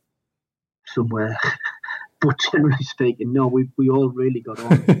in somewhere. But generally speaking, no, we all really got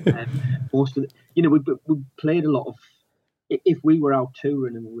on. Most of we played a lot of. If we were out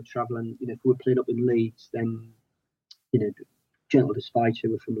touring and we were travelling, if we were playing up in Leeds, then Gentle Despite,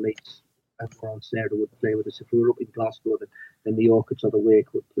 who were from Leeds and were on Sarah, would play with us. If we were up in Glasgow, then the Orchids or the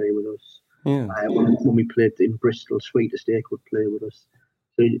Wake would play with us. Yeah. When we played in Bristol, Sweeter Steak would play with us.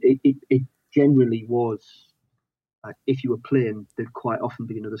 So it generally was. If you were playing, there'd quite often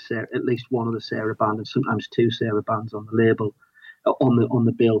be at least one other Sarah band, and sometimes two Sarah bands on the label, on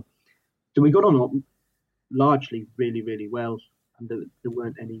the bill. So we got on largely really, really well, and there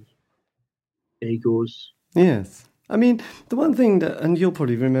weren't any egos. Yes. I mean, the one thing that, and you'll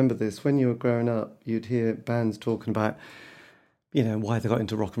probably remember this, when you were growing up, you'd hear bands talking about, why they got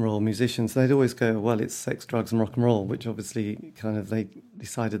into rock and roll, musicians. They'd always go, well, it's sex, drugs and rock and roll, which obviously they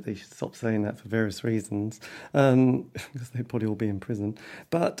decided they should stop saying that for various reasons, because they'd probably all be in prison.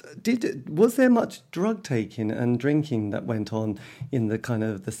 But was there much drug taking and drinking that went on in the kind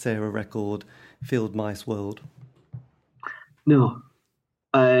of the Sarah record Field Mice world? No.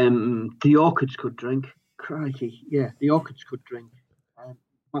 The Orchids could drink. Crikey, yeah, the Orchids could drink.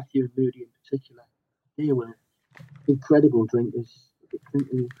 Matthew and Moody in particular, they were incredible drinkers. They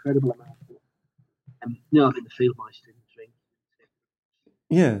drank an incredible amount. The Field Mice didn't drink.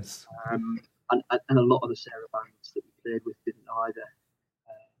 Yes. And a lot of the Sarah bands that we played with didn't either.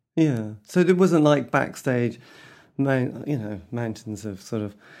 Yeah. So there wasn't like backstage, mountains of sort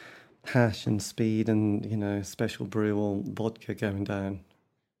of hash and speed and, special brew or vodka going down.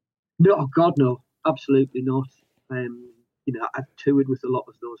 No, God, no. Absolutely not. I've toured with a lot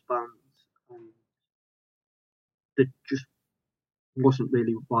of those bands, and there just wasn't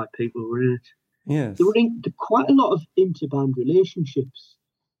really why people were in it. Yes. There were quite a lot of interband relationships,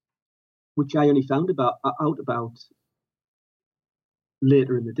 which I only found out about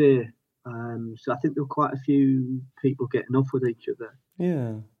later in the day. So I think there were quite a few people getting off with each other.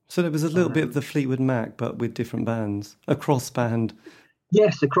 Yeah. So there was a little bit of the Fleetwood Mac, but with different bands, a cross band.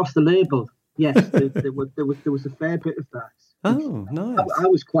 Yes, across the label. Yes, there was a fair bit of that. Oh, nice. I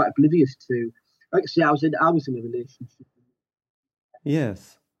was quite oblivious to. Like I say, I was in a relationship.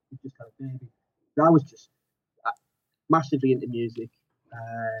 Yes. We just had a baby. I was just massively into music,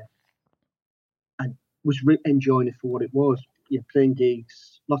 and was enjoying it for what it was. Playing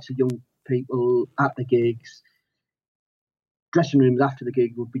gigs, lots of young people at the gigs. Dressing rooms after the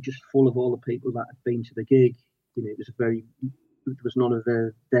gig would be just full of all the people that had been to the gig. It was there was none of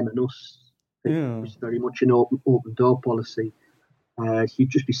them and us. It was very much an open door policy. You'd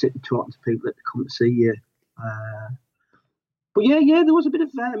just be sitting talking to people that come to see you. But yeah, there was a bit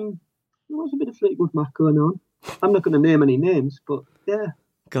of Fleetwood Mac going on. I'm not going to name any names, but yeah.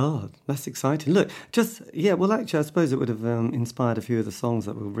 God, that's exciting. Look, well, actually, I suppose it would have inspired a few of the songs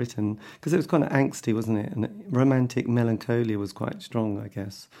that were written, because it was kind of angsty, wasn't it? And romantic melancholia was quite strong, I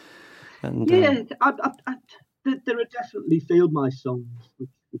guess. And yeah, there are definitely Field Mice songs which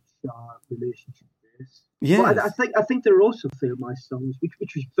are relationship based. Yeah, but I think there are also Field Mice songs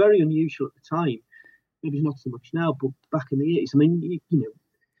which was very unusual at the time. Maybe not so much now, but back in the 80s, I mean,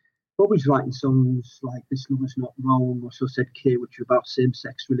 Bob was writing songs like This Love Is Not Wrong, or So Said Kay, which are about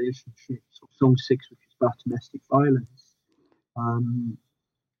same-sex relationships, or Song 6, which is about domestic violence. And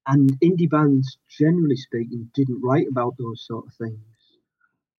indie bands, generally speaking, didn't write about those sort of things.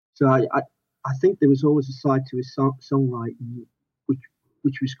 So I think there was always a side to his songwriting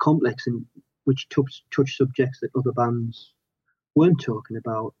which was complex and which touched subjects that other bands weren't talking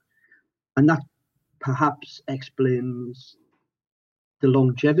about. And that perhaps explains the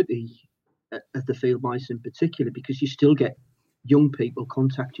longevity of the Field Mice in particular, because you still get young people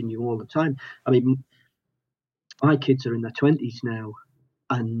contacting you all the time. I mean, my kids are in their 20s now,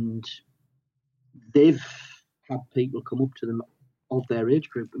 and they've had people come up to them of their age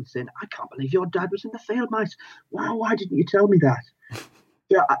group and saying, I can't believe your dad was in the Field Mice. Wow, why didn't you tell me that?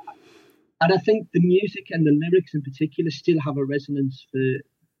 Yeah, and I think the music and the lyrics in particular still have a resonance for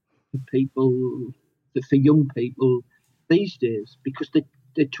people, for young people these days, because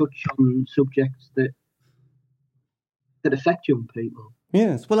they touch on subjects that affect young people.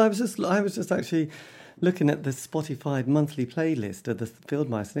 Yes. Well, I was just actually looking at the Spotify monthly playlist of the Field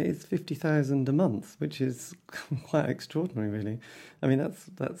Mice, and it's 50,000 a month, which is quite extraordinary, really. I mean,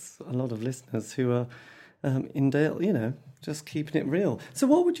 that's a lot of listeners who are just keeping it real. So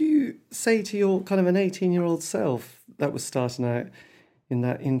what would you say to your kind of an 18-year-old self that was starting out in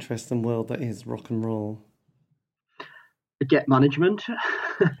that interesting world that is rock and roll? Get management.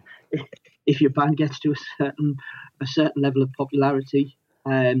 If your band gets to a certain level of popularity,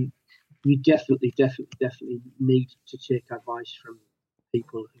 you definitely need to take advice from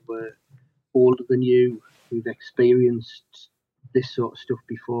people who are older than you, who've experienced this sort of stuff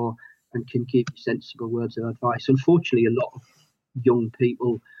before, and can give you sensible words of advice. Unfortunately, a lot of young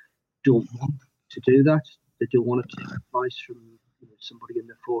people don't want to do that. They don't want to take advice from somebody in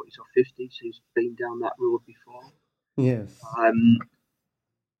their 40s or 50s who's been down that road before. Yes.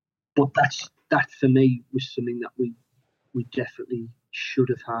 But that for me was something that we definitely should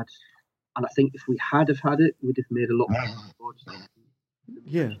have had, and I think if we had have had it, we'd have made a lot more records.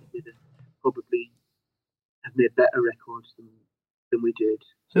 Yeah. We'd probably have made better records than we did.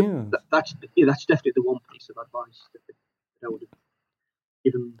 So yeah. That's definitely the one piece of advice that I would have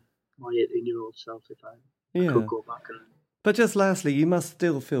given my 18-year-old self if I could go back. But just lastly, you must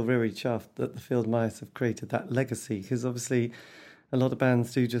still feel very chuffed that the Field Mice have created that legacy, because obviously a lot of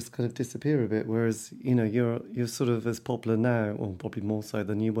bands do just kind of disappear a bit, whereas you're sort of as popular now, or probably more so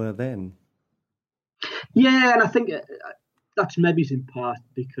than you were then. Yeah, and I think that's maybe in part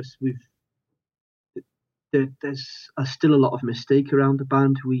because there's still a lot of mistake around the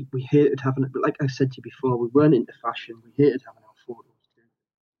band. We hated having it, but like I said to you before, we weren't into fashion. We hated having our photos.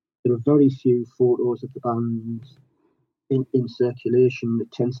 There are very few photos of the band in circulation.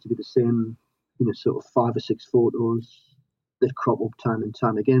 It tends to be the same, sort of 5 or 6 photos that crop up time and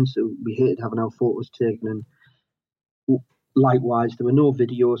time again. So we hated having our photos taken. And likewise, there were no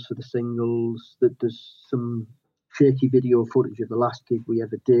videos for the singles. There's some shaky video footage of the last gig we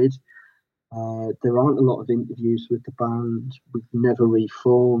ever did. There aren't a lot of interviews with the band. We've never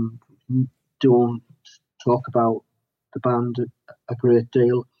reformed. We don't talk about the band a great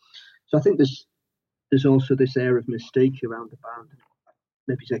deal. So I think there's also this air of mistake around the band.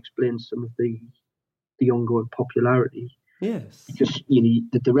 Maybe it explains some of the ongoing popularity. Yes. Because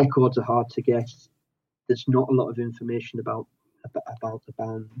the records are hard to get. There's not a lot of information about the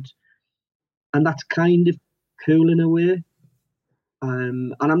band, and that's kind of cool in a way.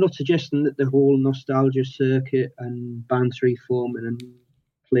 And I'm not suggesting that the whole nostalgia circuit and bands reforming and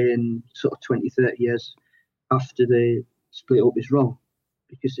playing sort of 20, 30 years after they split up is wrong.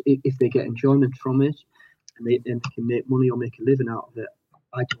 Because if they get enjoyment from it and they can make money or make a living out of it,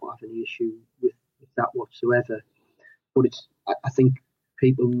 I don't have any issue with that whatsoever. But I think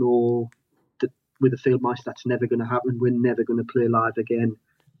people know that with the Fieldmice that's never going to happen. We're never going to play live again.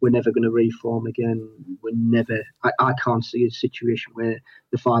 We're never going to reform again. I can't see a situation where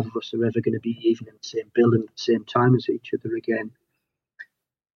the five of us are ever going to be even in the same building at the same time as each other again.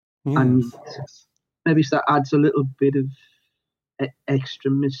 Yes. And maybe that adds a little bit of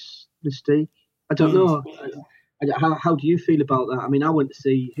extra mistake. I don't know. How do you feel about that? I mean, I went to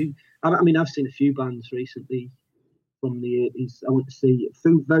see I've seen a few bands recently from the 80s. I went to see,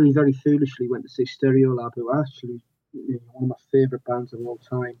 very, very foolishly, went to see Stereolab, who are actually one of my favourite bands of all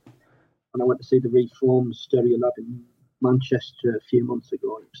time. And I went to see the reformed Stereolab in Manchester a few months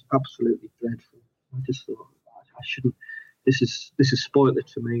ago. It was absolutely dreadful. I just thought, I shouldn't. This is spoiled it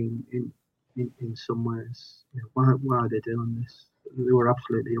for me in some ways. Why are they doing this? They were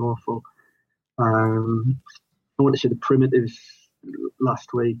absolutely awful. I went to see the Primitives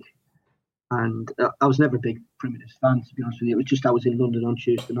last week, and I was never a big Primitives fan, to be honest with you. It was just I was in London on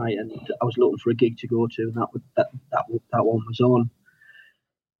Tuesday night, and I was looking for a gig to go to, and that one was on.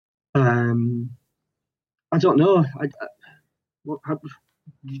 I don't know.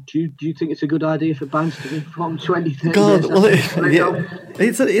 Do you think it's a good idea for bands to reform 20, 30 God, years?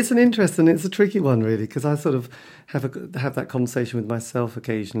 It's an interesting, it's a tricky one really, because I sort of have that conversation with myself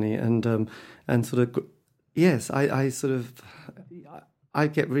occasionally, and sort of, yes, I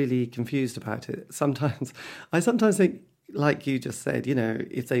get really confused about it. I sometimes think, like you just said,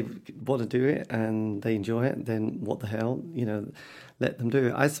 if they want to do it and they enjoy it, then what the hell, let them do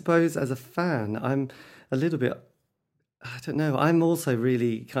it. I suppose as a fan, I'm a little bit, I don't know, I'm also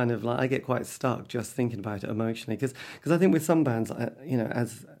really kind of like, I get quite stuck just thinking about it emotionally, because I think with some bands,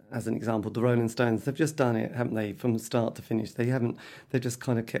 as an example, the Rolling Stones, they've just done it, haven't they, from start to finish. They've just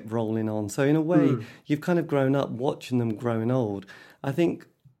kind of kept rolling on. So in a way, you've kind of grown up watching them growing old. I think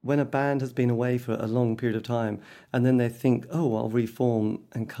when a band has been away for a long period of time and then they think, oh, I'll reform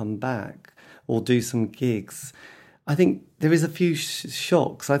and come back or do some gigs, I think there is a few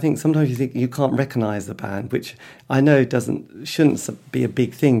shocks. I think sometimes you think you can't recognise the band, which I know shouldn't be a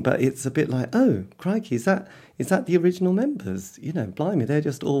big thing, but it's a bit like, oh, crikey, is that the original members? Blimey, they're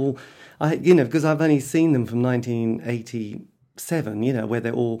just all, because I've only seen them from 1987, where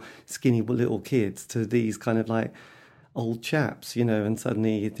they're all skinny little kids to these kind of like old chaps, and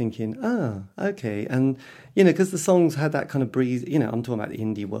suddenly you're thinking, okay. And, because the songs had that kind of breeze, I'm talking about the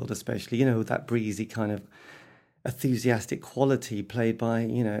indie world especially, that breezy kind of enthusiastic quality played by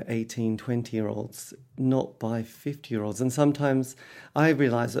 18, 20-year-olds, not by 50-year-olds. And sometimes I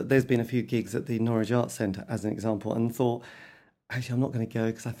realise that there's been a few gigs at the Norwich Arts Centre as an example, and thought, actually, I'm not going to go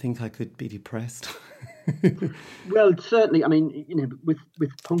because I think I could be depressed. Well, certainly, I mean, with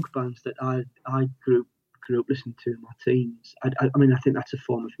punk bands that I grew up listening to in my teens, I mean, I think that's a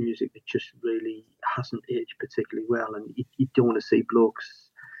form of music that just really hasn't aged particularly well, and you don't want to see blokes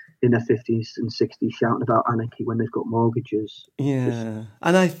in their 50s and 60s shouting about anarchy when they've got mortgages. Yeah.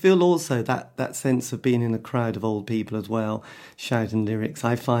 And I feel also that sense of being in a crowd of old people as well, shouting lyrics.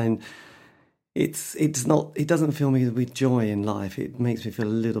 I find it doesn't fill me with joy in life. It makes me feel a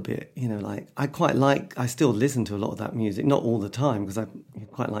little bit, like I still listen to a lot of that music, not all the time, because I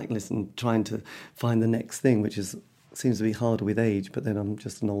quite like trying to find the next thing, which seems to be harder with age, but then I'm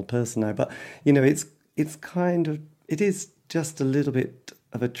just an old person now. But, it's kind of, it is just a little bit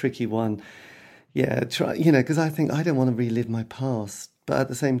of a tricky one. Yeah, because I think I don't want to relive my past, but at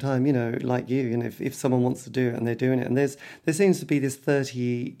the same time, like you, if someone wants to do it and they're doing it, and there seems to be this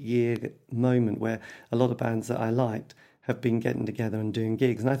 30-year moment where a lot of bands that I liked have been getting together and doing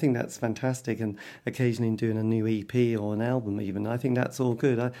gigs, and I think that's fantastic, and occasionally doing a new EP or an album even. I think that's all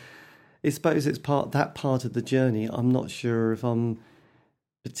good. I suppose it's part of the journey. I'm not sure if I'm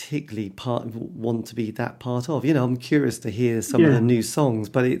particularly want to be that part of. I'm curious to hear some of the new songs,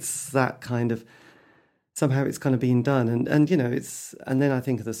 but it's that kind of, somehow it's kind of being done, and and then I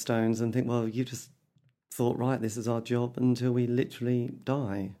think of the Stones and think, well, you just thought, right, this is our job until we literally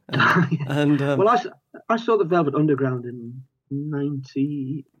die. Well, I saw the Velvet Underground in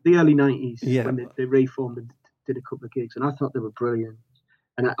the early 90s when they reformed and did a couple of gigs, and I thought they were brilliant,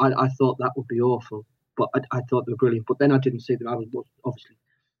 and I thought that would be awful, but I thought they were brilliant. But then I didn't see them. I was obviously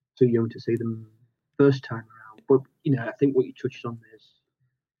too young to see them first time around. But I think what you touched on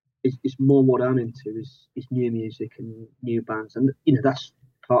is more what I'm into is new music and new bands, and that's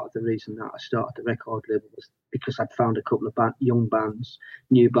part of the reason that I started the record label was because I'd found a couple of young bands,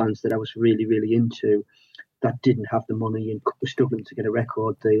 new bands that I was really, really into that didn't have the money and were struggling to get a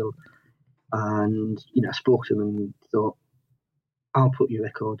record deal. And, I spoke to them and thought, I'll put your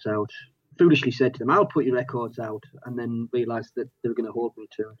records out. Foolishly said to them, I'll put your records out, and then realised that they were going to hold me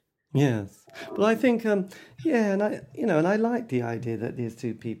to it. Yes. Well, I think, and I like the idea that these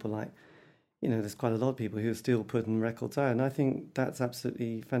two people, like, there's quite a lot of people who are still putting records out, and I think that's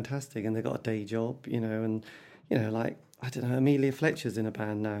absolutely fantastic. And they've got a day job, and, like, I don't know, Amelia Fletcher's in a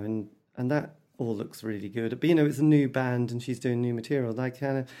band now, and that all looks really good. But, it's a new band and she's doing new material. I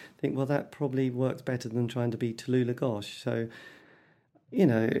kind of think, well, that probably works better than trying to be Tallulah Gosh. So,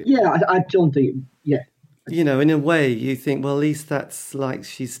 Yeah, I don't think, yeah. In a way, you think, well, at least that's like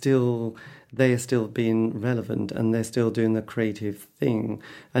they are still being relevant and they're still doing the creative thing.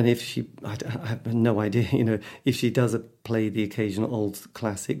 And if I have no idea, if she does play the occasional old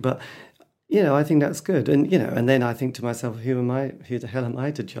classic, but, I think that's good. And, and then I think to myself, who the hell am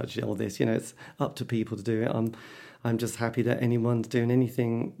I to judge all this? It's up to people to do it. I'm just happy that anyone's doing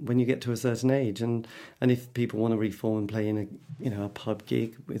anything when you get to a certain age. And if people want to reform and play in a pub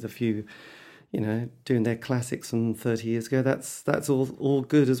gig with a few, doing their classics from 30 years ago, that's all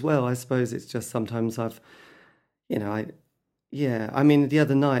good as well. I suppose it's just sometimes the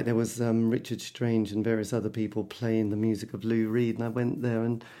other night there was Richard Strange and various other people playing the music of Lou Reed, and I went there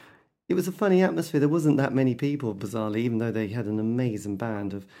and it was a funny atmosphere. There wasn't that many people, bizarrely, even though they had an amazing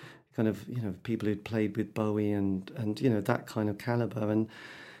band of kind of, people who'd played with Bowie and that kind of caliber and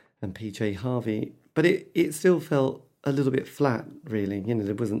PJ Harvey. But it still felt a little bit flat, really.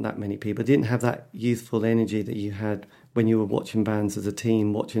 There wasn't that many people. It didn't have that youthful energy that you had when you were watching bands as a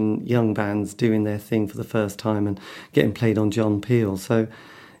team, watching young bands doing their thing for the first time and getting played on John Peel. So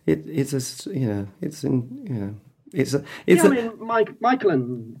Michael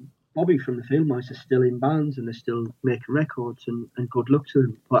and Bobby from the Fieldmice are still in bands and they're still making records, and good luck to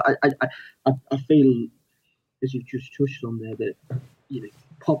them. But I feel, as you've just touched on there, that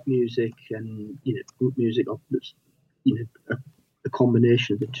pop music and good music, a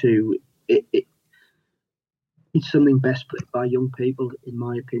combination of the two, it's something best played by young people, in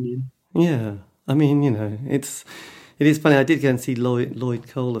my opinion. Yeah, I mean, it is funny. I did go and see Lloyd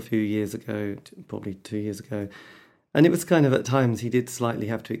Cole a few years ago, probably 2 years ago. And it was kind of, at times, he did slightly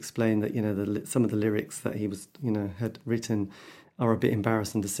have to explain that, some of the lyrics that he was, had written are a bit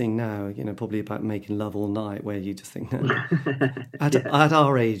embarrassing to sing now, probably about making love all night, where you just think, no. At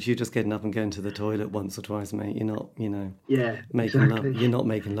our age, you're just getting up and going to the toilet once or twice, mate. You're not, making love. You're not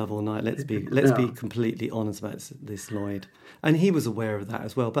making love all night. Let's be completely honest about this, Lloyd. And he was aware of that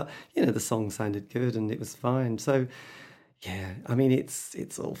as well. But, the song sounded good and it was fine. So, yeah, I mean,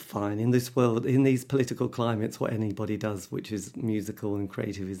 it's all fine. In this world, in these political climates, what anybody does, which is musical and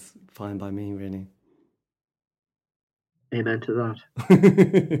creative, is fine by me, really. Amen to that.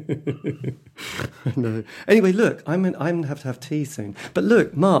 No. Anyway, look, I'm going to have tea soon. But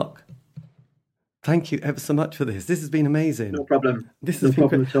look, Mark, thank you ever so much for this. This has been amazing. No problem. This has been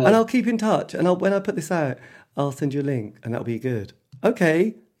great. And I'll keep in touch. And when I put this out, I'll send you a link, and that'll be good.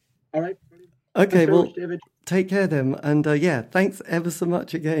 Okay. All right. Okay, well, much, David. Take care then. And thanks ever so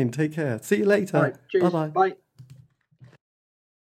much again. Take care. See you later. All right. Cheers. Bye-bye. Bye.